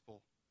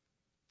gospel,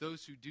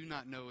 those who do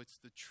not know it's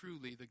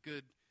truly the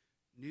good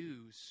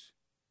news.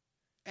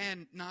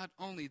 And not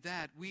only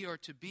that, we are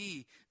to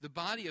be the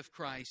body of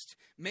Christ,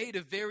 made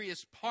of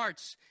various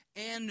parts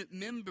and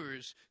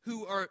members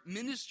who are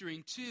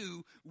ministering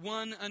to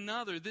one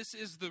another. This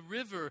is the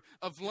river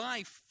of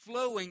life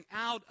flowing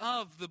out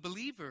of the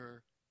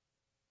believer.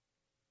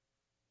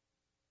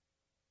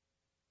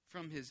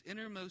 From his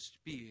innermost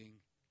being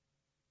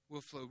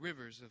will flow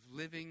rivers of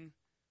living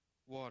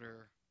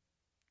water.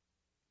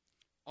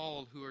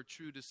 All who are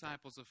true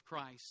disciples of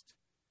Christ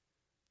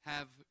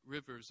have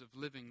rivers of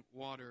living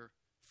water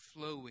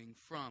flowing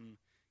from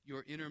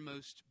your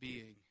innermost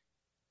being.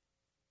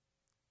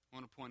 I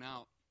want to point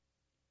out,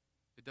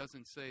 it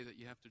doesn't say that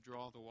you have to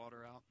draw the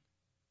water out.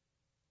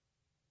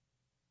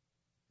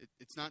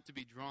 It's not to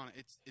be drawn.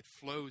 It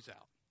flows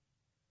out.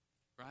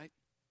 Right?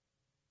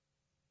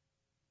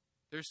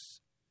 There's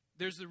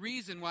the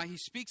reason why he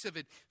speaks of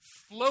it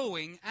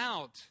flowing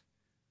out.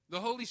 The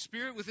Holy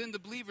Spirit within the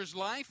believer's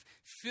life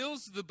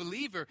fills the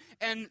believer,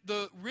 and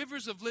the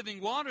rivers of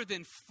living water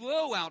then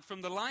flow out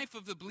from the life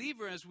of the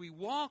believer as we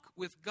walk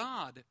with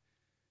God,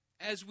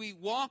 as we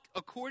walk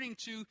according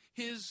to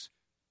his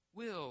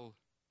will.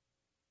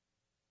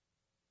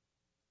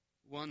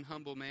 One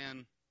humble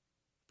man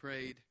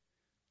prayed,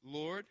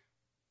 Lord,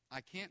 I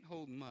can't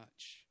hold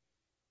much,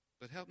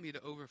 but help me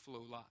to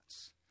overflow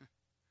lots.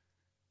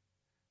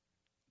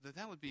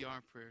 That would be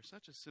our prayer,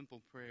 such a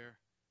simple prayer,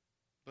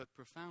 but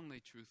profoundly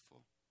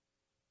truthful.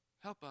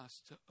 Help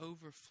us to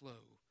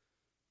overflow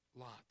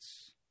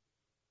lots.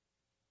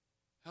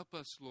 Help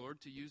us, Lord,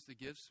 to use the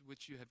gifts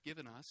which you have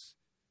given us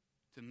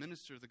to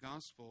minister the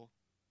gospel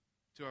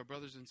to our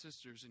brothers and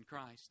sisters in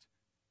Christ.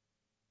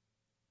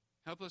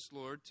 Help us,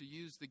 Lord, to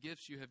use the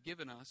gifts you have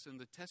given us and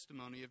the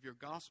testimony of your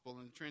gospel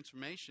and the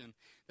transformation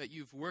that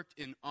you've worked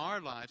in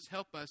our lives.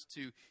 Help us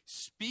to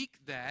speak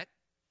that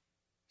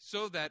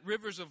so that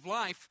rivers of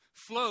life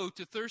flow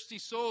to thirsty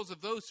souls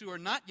of those who are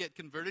not yet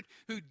converted,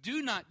 who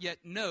do not yet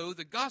know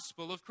the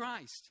gospel of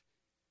Christ.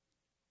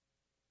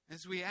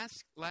 As we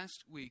asked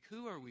last week,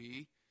 who are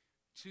we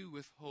to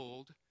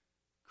withhold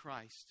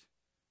Christ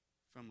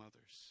from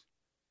others?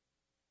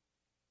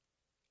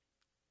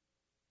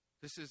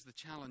 This is the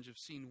challenge of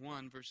scene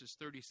 1, verses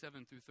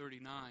 37 through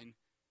 39.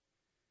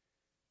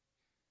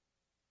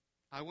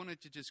 I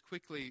wanted to just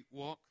quickly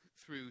walk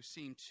through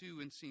scene 2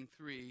 and scene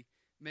 3,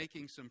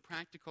 making some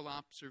practical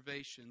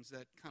observations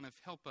that kind of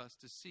help us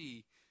to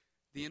see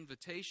the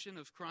invitation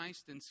of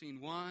Christ in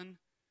scene 1,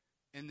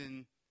 and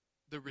then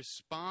the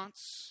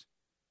response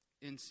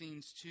in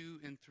scenes 2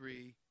 and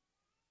 3.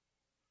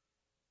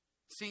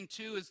 Scene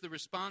 2 is the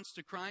response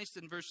to Christ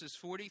in verses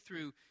 40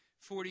 through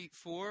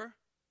 44.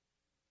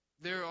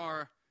 There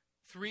are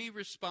 3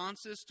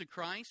 responses to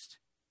Christ.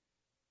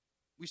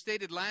 We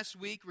stated last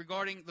week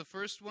regarding the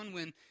first one,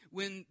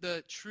 when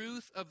the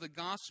truth of the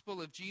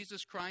gospel of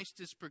Jesus Christ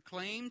is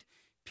proclaimed,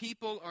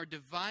 people are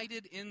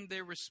divided in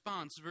their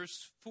response.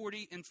 Verse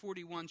 40 and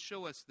 41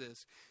 show us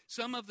this.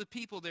 Some of the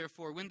people,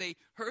 therefore, when they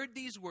heard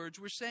these words,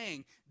 were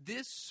saying,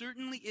 "This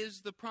certainly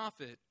is the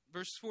prophet."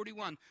 Verse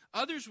 41.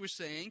 Others were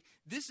saying,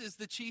 "This is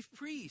the chief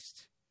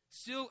priest."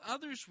 Still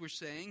others were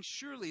saying,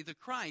 "Surely the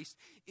Christ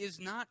is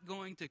not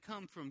going to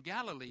come from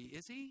Galilee,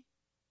 is he?"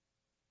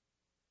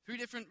 3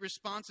 different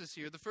responses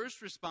here. The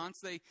first response,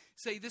 they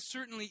say, "This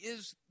certainly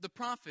is the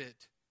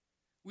prophet."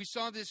 We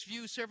saw this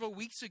view several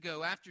weeks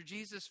ago after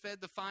Jesus fed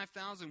the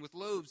 5,000 with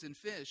loaves and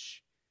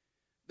fish.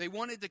 They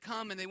wanted to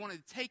come and they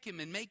wanted to take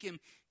him and make him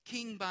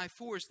king by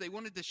force. They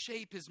wanted to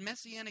shape his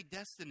messianic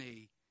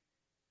destiny.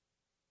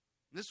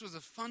 This was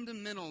a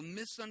fundamental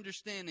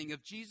misunderstanding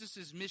of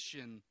Jesus'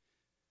 mission.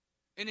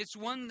 And it's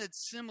one that's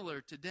similar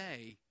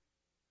today.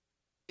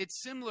 It's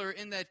similar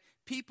in that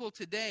people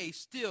today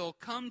still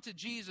come to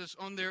Jesus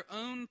on their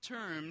own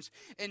terms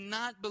and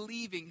not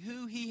believing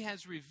who he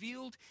has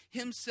revealed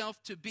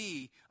himself to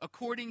be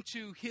according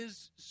to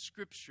his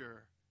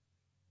Scripture.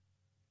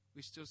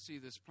 We still see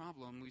this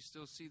problem. We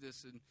still see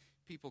this in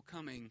people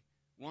coming,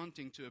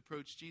 wanting to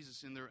approach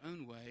Jesus in their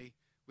own way,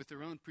 with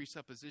their own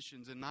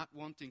presuppositions, and not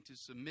wanting to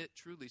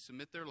truly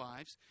submit their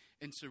lives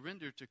and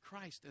surrender to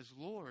Christ as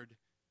Lord.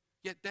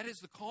 Yet that is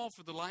the call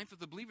for the life of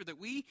the believer, that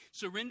we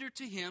surrender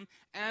to him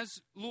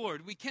as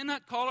Lord. We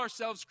cannot call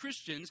ourselves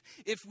Christians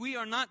if we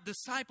are not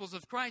disciples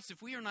of Christ,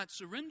 if we are not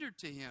surrendered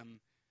to him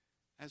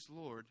as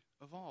Lord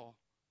of all.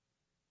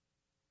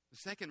 The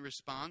second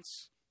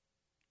response,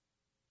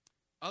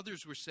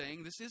 others were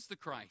saying, this is the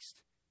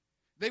Christ.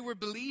 They were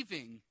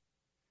believing.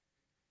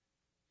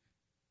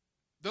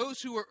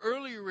 Those who were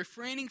earlier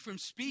refraining from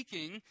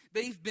speaking,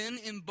 they've been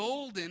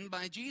emboldened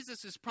by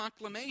Jesus'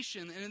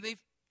 proclamation, and they've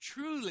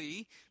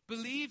truly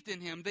believed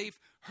in him. They've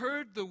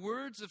heard the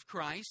words of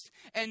Christ,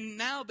 and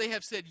now they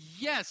have said,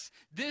 yes,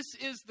 this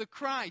is the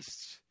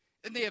Christ.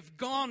 And they have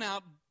gone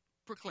out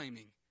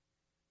proclaiming.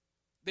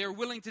 They are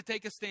willing to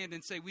take a stand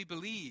and say, we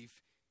believe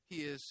he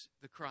is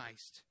the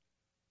Christ.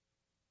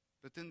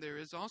 But then there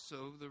is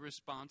also the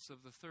response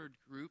of the third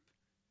group.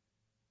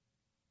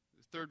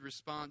 The third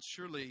response,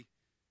 surely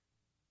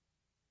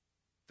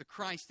the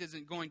Christ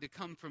isn't going to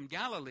come from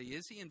Galilee,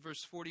 is he? In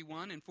verse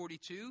 41 and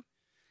 42.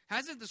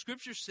 Hasn't the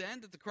Scripture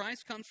said that the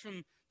Christ comes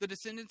from the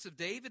descendants of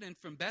David and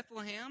from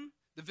Bethlehem,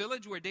 the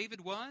village where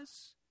David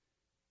was?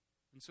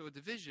 And so a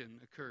division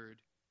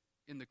occurred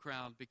in the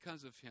crowd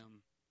because of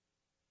him.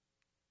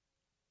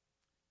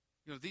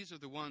 You know, these are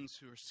the ones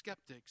who are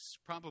skeptics,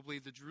 probably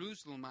the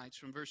Jerusalemites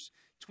from verse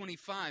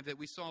 25 that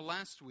we saw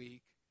last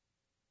week.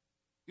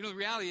 You know, the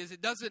reality is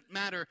it doesn't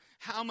matter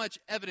how much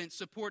evidence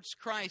supports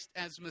Christ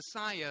as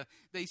Messiah.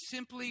 They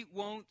simply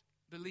won't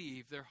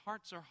believe. Their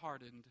hearts are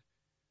hardened.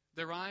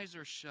 Their eyes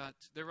are shut.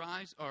 Their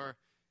eyes are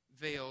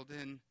veiled.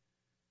 And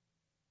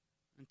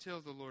until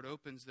the Lord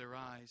opens their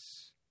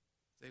eyes,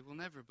 they will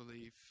never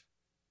believe.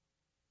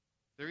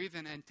 They're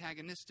even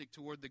antagonistic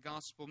toward the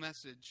gospel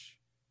message.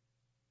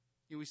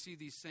 You know, we see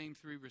these same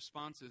three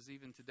responses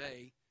even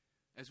today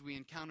as we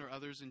encounter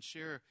others and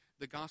share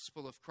the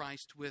gospel of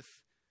Christ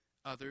with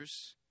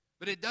others.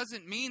 But it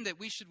doesn't mean that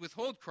we should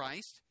withhold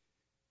Christ.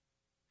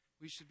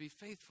 We should be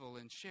faithful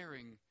in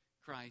sharing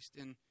Christ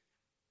and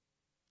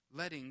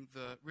letting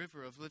the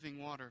river of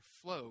living water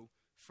flow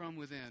from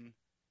within.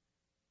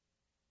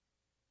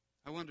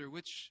 I wonder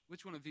which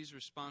one of these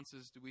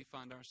responses do we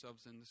find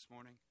ourselves in this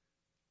morning?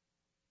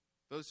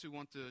 Those who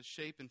want to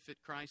shape and fit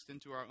Christ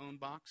into our own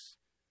box?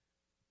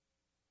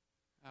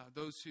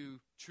 Those who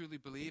truly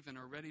believe and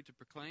are ready to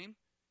proclaim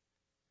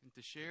and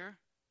to share?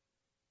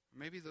 Or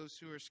maybe those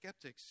who are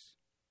skeptics.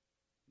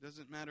 It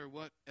doesn't matter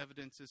what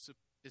evidence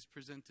is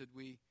presented,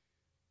 we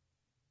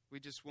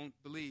just won't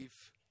believe.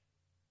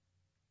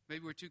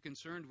 Maybe we're too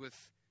concerned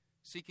with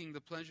seeking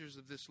the pleasures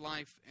of this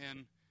life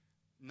and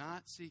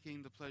not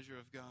seeking the pleasure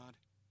of God.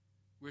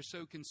 We're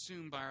so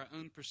consumed by our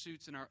own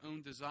pursuits and our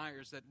own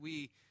desires that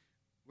we're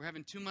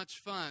having too much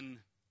fun.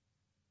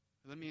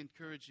 Let me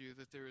encourage you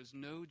that there is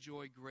no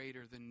joy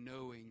greater than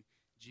knowing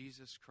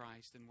Jesus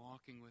Christ and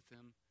walking with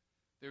him.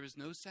 There is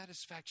no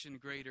satisfaction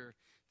greater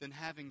than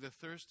having the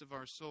thirst of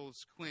our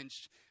souls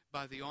quenched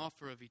by the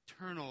offer of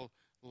eternal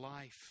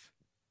life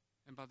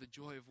and by the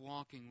joy of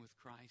walking with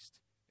Christ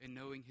and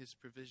knowing his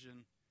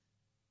provision.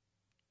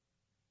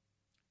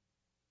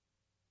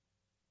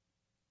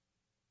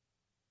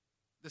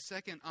 The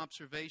second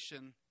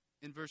observation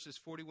in verses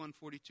 41,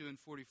 42, and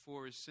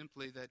 44 is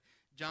simply that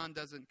John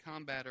doesn't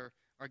combat or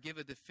give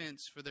a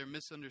defense for their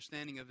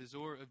misunderstanding of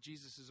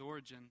Jesus'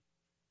 origin.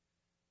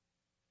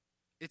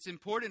 It's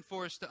important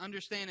for us to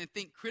understand and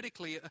think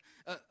critically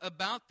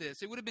about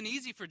this. It would have been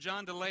easy for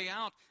John to lay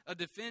out a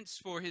defense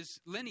for his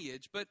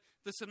lineage, but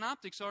the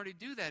synoptics already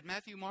do that,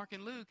 Matthew, Mark,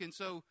 and Luke. And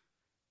so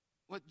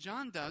what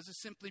John does is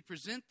simply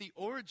present the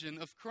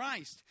origin of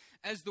Christ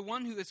as the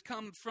one who has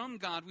come from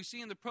God. We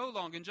see in the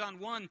prologue in John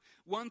 1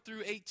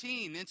 through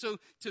 18. And so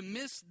to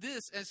miss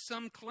this as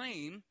some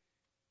claim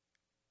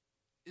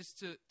is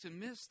to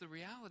miss the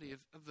reality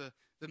of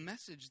the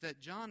message that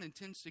John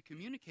intends to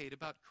communicate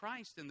about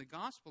Christ and the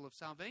gospel of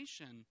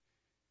salvation.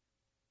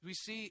 We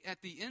see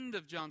at the end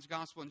of John's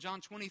gospel in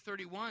John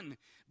 20:31,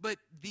 but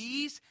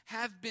these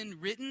have been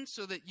written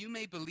so that you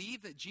may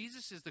believe that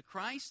Jesus is the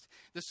Christ,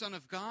 the Son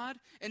of God,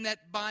 and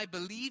that by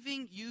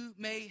believing you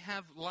may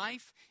have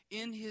life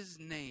in his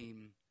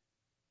name.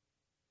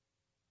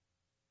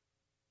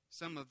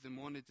 Some of them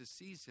wanted to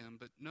seize him,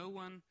 but no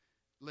one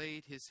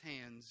laid his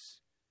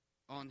hands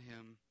on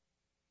him.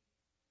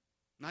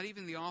 Not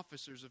even the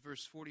officers of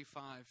verse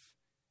 45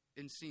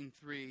 in scene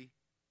 3,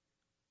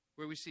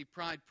 where we see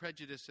pride,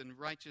 prejudice, and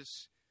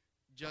righteous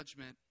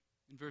judgment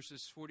in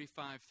verses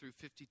 45 through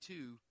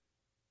 52.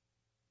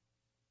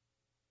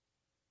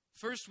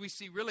 First, we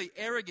see really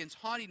arrogance,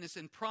 haughtiness,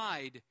 and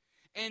pride.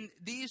 And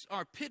these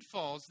are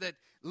pitfalls that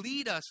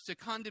lead us to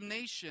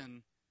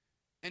condemnation.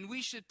 And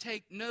we should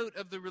take note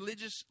of the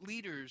religious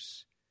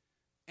leaders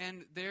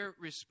and their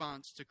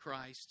response to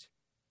Christ.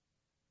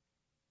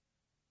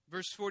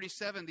 Verse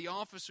 47, the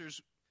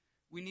officers,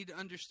 we need to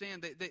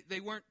understand that they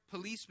weren't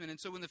policemen. And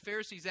so when the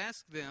Pharisees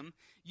asked them,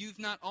 "You've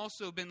not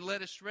also been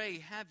led astray,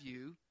 have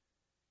you?"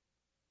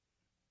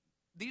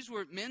 These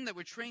were men that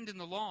were trained in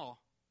the law.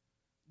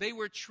 They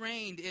were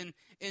trained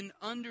in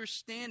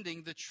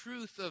understanding the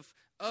truth of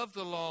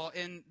the law,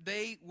 and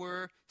they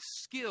were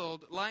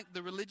skilled like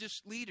the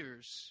religious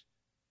leaders,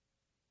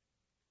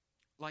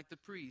 like the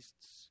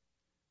priests.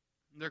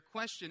 Their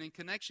question in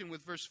connection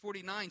with verse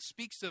 49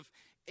 speaks of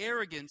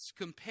arrogance,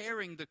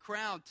 comparing the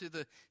crowd to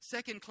the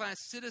second-class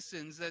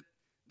citizens that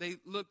they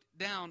looked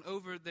down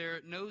over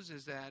their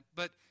noses at.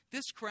 But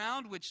this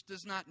crowd, which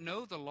does not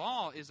know the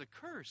law, is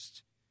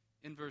accursed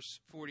in verse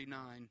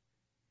 49.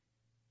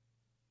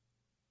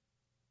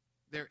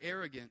 Their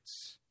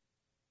arrogance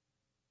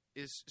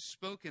is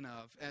spoken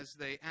of as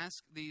they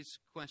ask these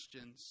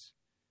questions.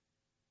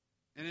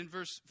 And in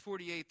verse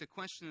 48, the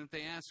question that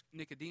they ask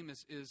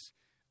Nicodemus is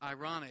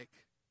ironic.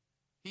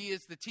 He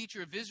is the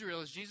teacher of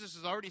Israel, as Jesus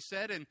has already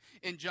said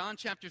in John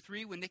chapter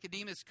 3, when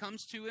Nicodemus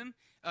comes to him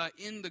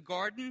in the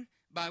garden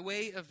by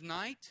way of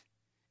night.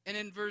 And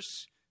in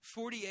verse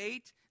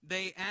 48,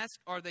 they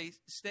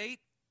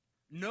state,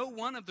 "No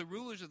one of the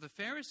rulers of the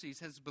Pharisees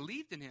has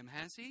believed in him,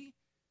 has he?"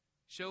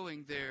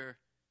 Showing their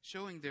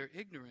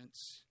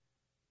ignorance,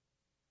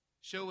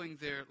 showing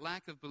their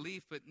lack of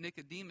belief. But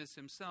Nicodemus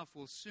himself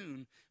will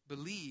soon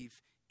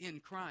believe in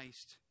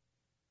Christ.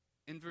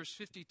 In verse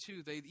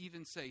 52, they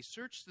even say,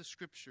 "Search the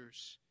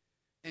Scriptures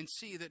and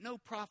see that no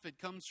prophet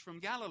comes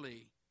from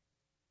Galilee."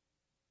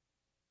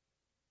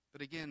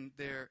 But again,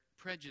 their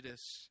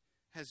prejudice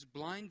has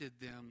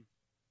blinded them.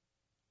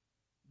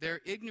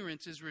 Their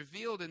ignorance is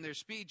revealed in their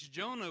speech.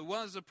 Jonah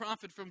was a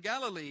prophet from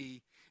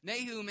Galilee.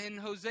 Nahum and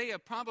Hosea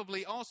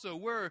probably also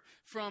were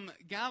from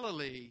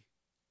Galilee.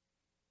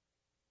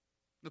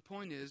 The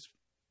point is,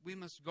 we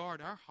must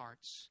guard our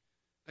hearts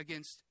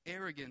against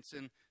arrogance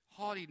and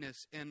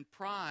haughtiness and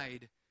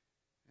pride,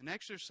 and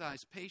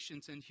exercise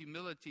patience and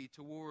humility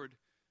toward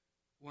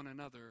one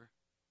another.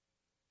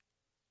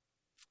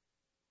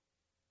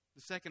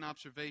 The second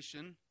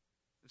observation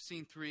of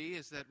scene 3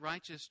 is that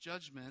righteous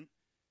judgment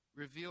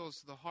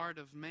reveals the heart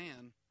of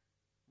man.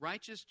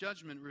 Righteous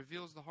judgment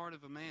reveals the heart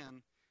of a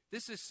man.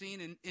 This is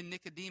seen in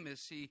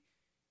Nicodemus.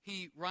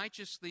 He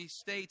righteously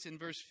states in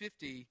verse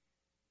 50,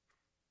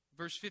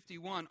 verse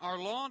 51, "Our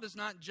law does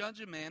not judge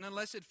a man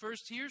unless it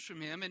first hears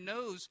from him and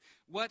knows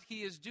what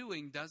he is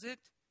doing, does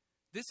it?"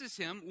 This is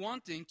him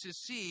wanting to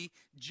see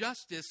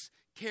justice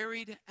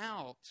carried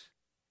out.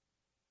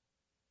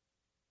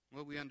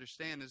 What we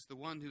understand is the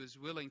one who is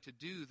willing to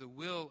do the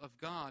will of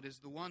God is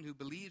the one who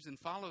believes and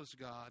follows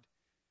God.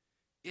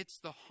 It's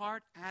the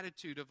heart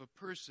attitude of a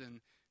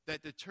person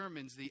that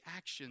determines the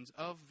actions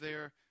of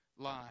their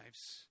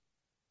lives.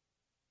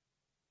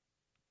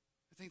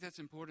 I think that's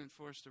important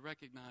for us to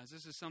recognize.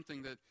 This is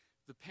something that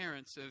the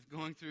parents of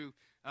going through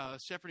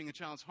shepherding a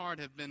child's heart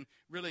have been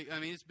really,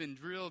 it's been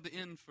drilled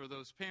in for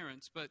those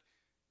parents. But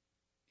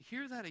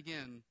hear that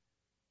again.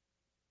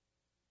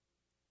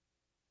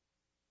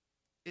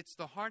 It's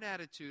the heart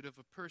attitude of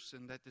a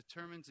person that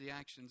determines the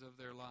actions of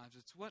their lives.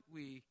 It's what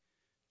we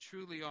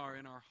truly are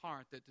in our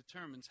heart that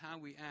determines how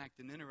we act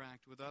and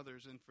interact with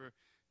others. And for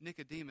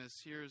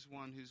Nicodemus, here's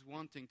one who's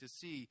wanting to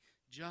see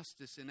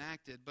justice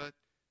enacted, but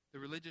the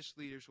religious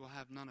leaders will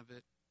have none of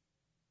it.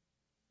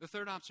 The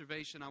third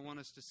observation I want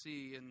us to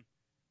see in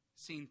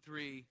scene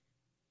 3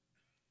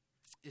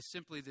 is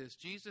simply this.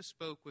 Jesus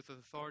spoke with the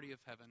authority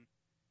of heaven.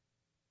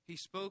 He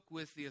spoke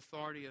with the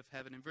authority of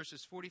heaven. In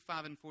verses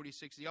 45 and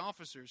 46, the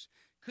officers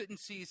couldn't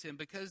seize him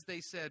because they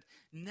said,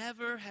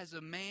 "Never has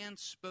a man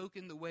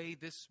spoken the way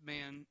this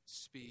man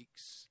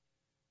speaks."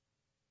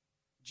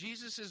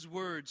 Jesus'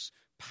 words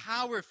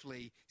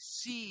powerfully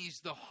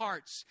seized the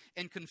hearts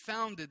and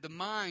confounded the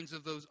minds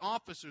of those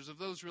officers, of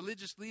those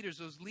religious leaders,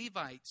 those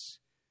Levites.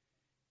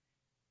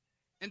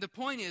 And the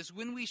point is,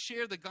 when we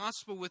share the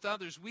gospel with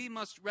others, we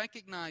must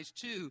recognize,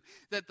 too,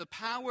 that the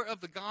power of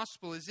the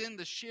gospel is in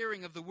the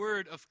sharing of the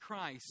word of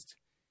Christ.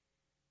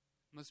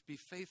 We must be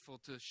faithful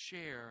to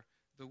share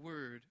the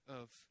word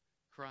of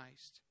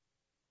Christ.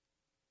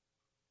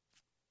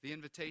 The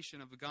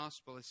invitation of the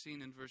gospel is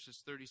seen in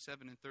verses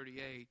 37 and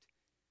 38.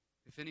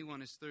 "If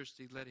anyone is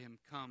thirsty, let him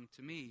come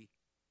to me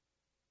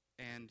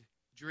and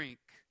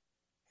drink."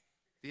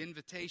 The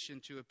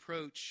invitation to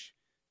approach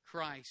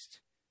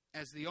Christ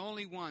as the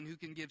only one who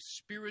can give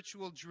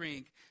spiritual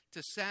drink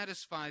to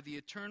satisfy the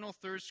eternal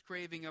thirst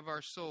craving of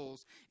our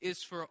souls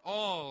is for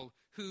all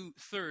who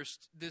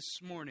thirst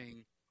this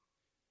morning.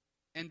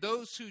 And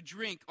those who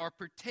drink are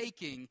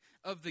partaking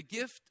of the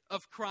gift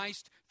of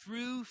Christ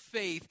through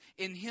faith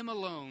in Him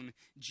alone.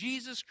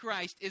 Jesus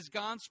Christ is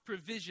God's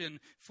provision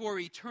for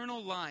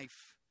eternal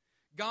life.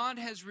 God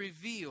has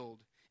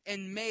revealed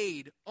and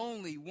made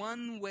only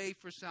one way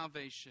for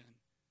salvation.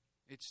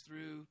 It's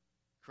through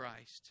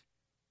Christ.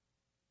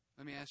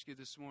 Let me ask you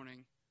this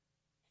morning,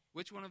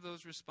 which one of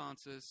those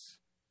responses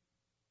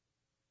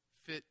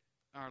fit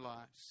our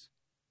lives?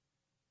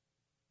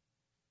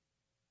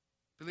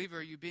 Believer,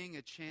 are you being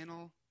a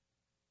channel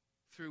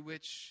through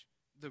which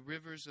the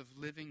rivers of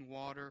living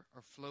water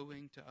are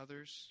flowing to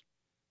others?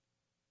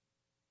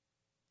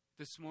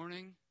 This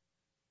morning,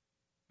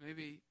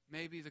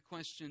 maybe the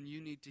question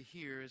you need to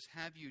hear is,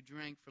 have you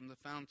drank from the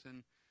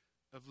fountain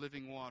of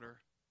living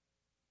water?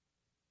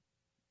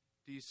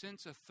 Do you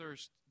sense a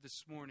thirst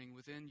this morning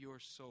within your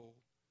soul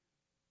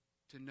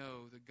to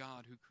know the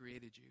God who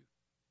created you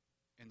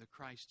and the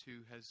Christ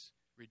who has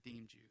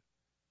redeemed you?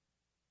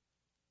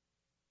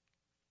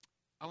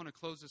 I want to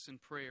close this in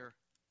prayer,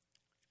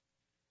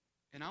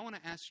 and I want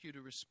to ask you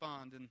to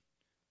respond in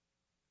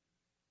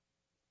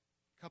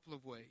a couple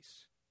of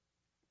ways.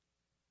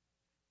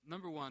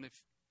 Number one,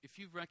 if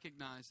you've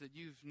recognized that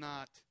you've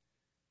not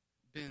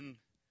been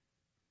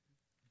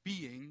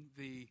being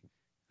the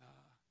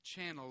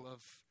channel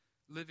of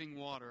living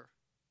water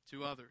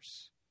to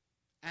others,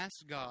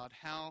 ask God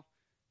how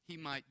He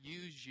might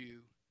use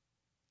you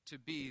to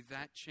be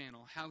that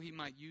channel, how He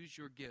might use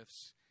your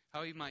gifts,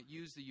 how He might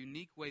use the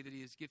unique way that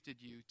He has gifted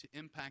you to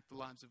impact the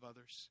lives of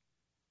others.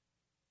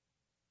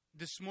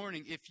 This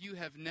morning, if you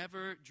have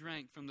never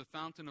drank from the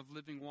fountain of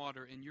living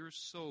water and your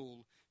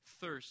soul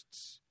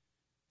thirsts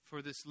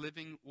for this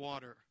living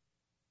water,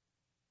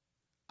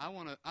 I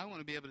want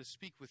to be able to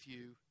speak with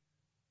you.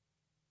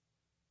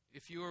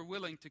 If you are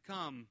willing to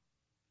come,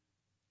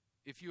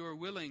 if you are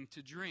willing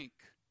to drink,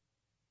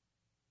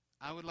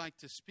 I would like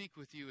to speak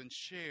with you and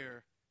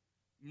share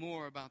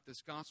more about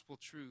this gospel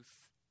truth.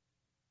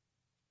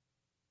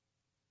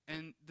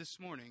 And this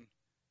morning,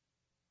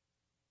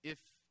 if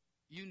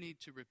you need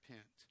to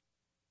repent,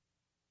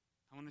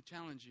 I want to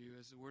challenge you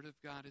as the Word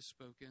of God is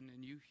spoken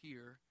and you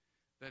hear,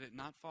 that it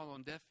not fall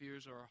on deaf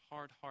ears or a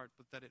hard heart,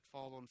 but that it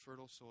fall on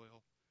fertile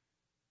soil.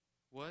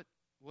 What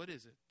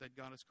is it that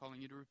God is calling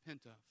you to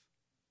repent of?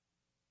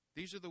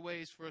 These are the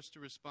ways for us to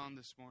respond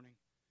this morning.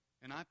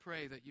 And I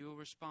pray that you will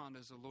respond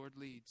as the Lord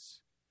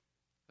leads.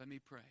 Let me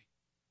pray.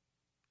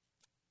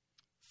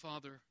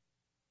 Father,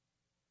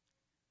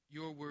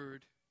 your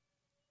word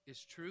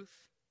is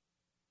truth.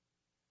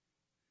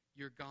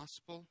 Your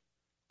gospel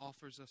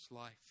offers us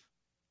life.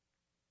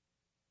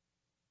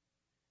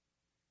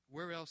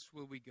 Where else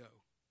will we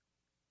go?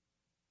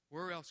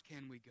 Where else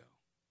can we go?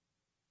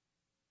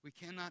 We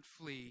cannot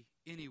flee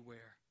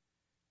anywhere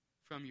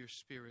from your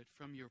Spirit,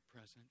 from your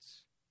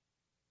presence.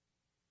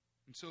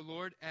 And so,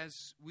 Lord,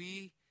 as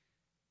we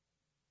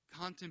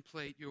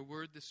contemplate your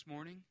word this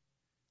morning,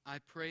 I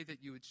pray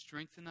that you would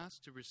strengthen us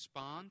to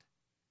respond.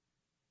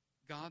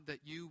 God, that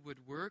you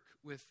would work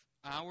with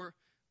our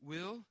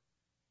will,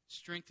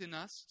 strengthen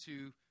us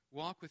to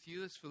walk with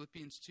you, as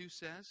Philippians 2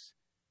 says.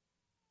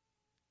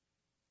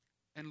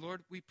 And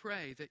Lord, we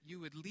pray that you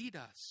would lead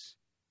us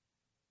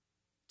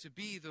to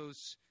be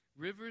those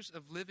rivers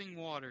of living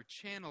water,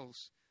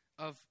 channels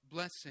of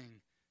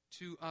blessing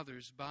to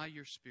others by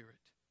your Spirit.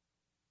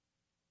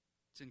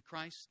 It's in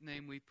Christ's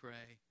name we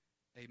pray.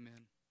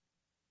 Amen.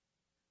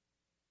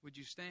 Would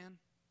you stand?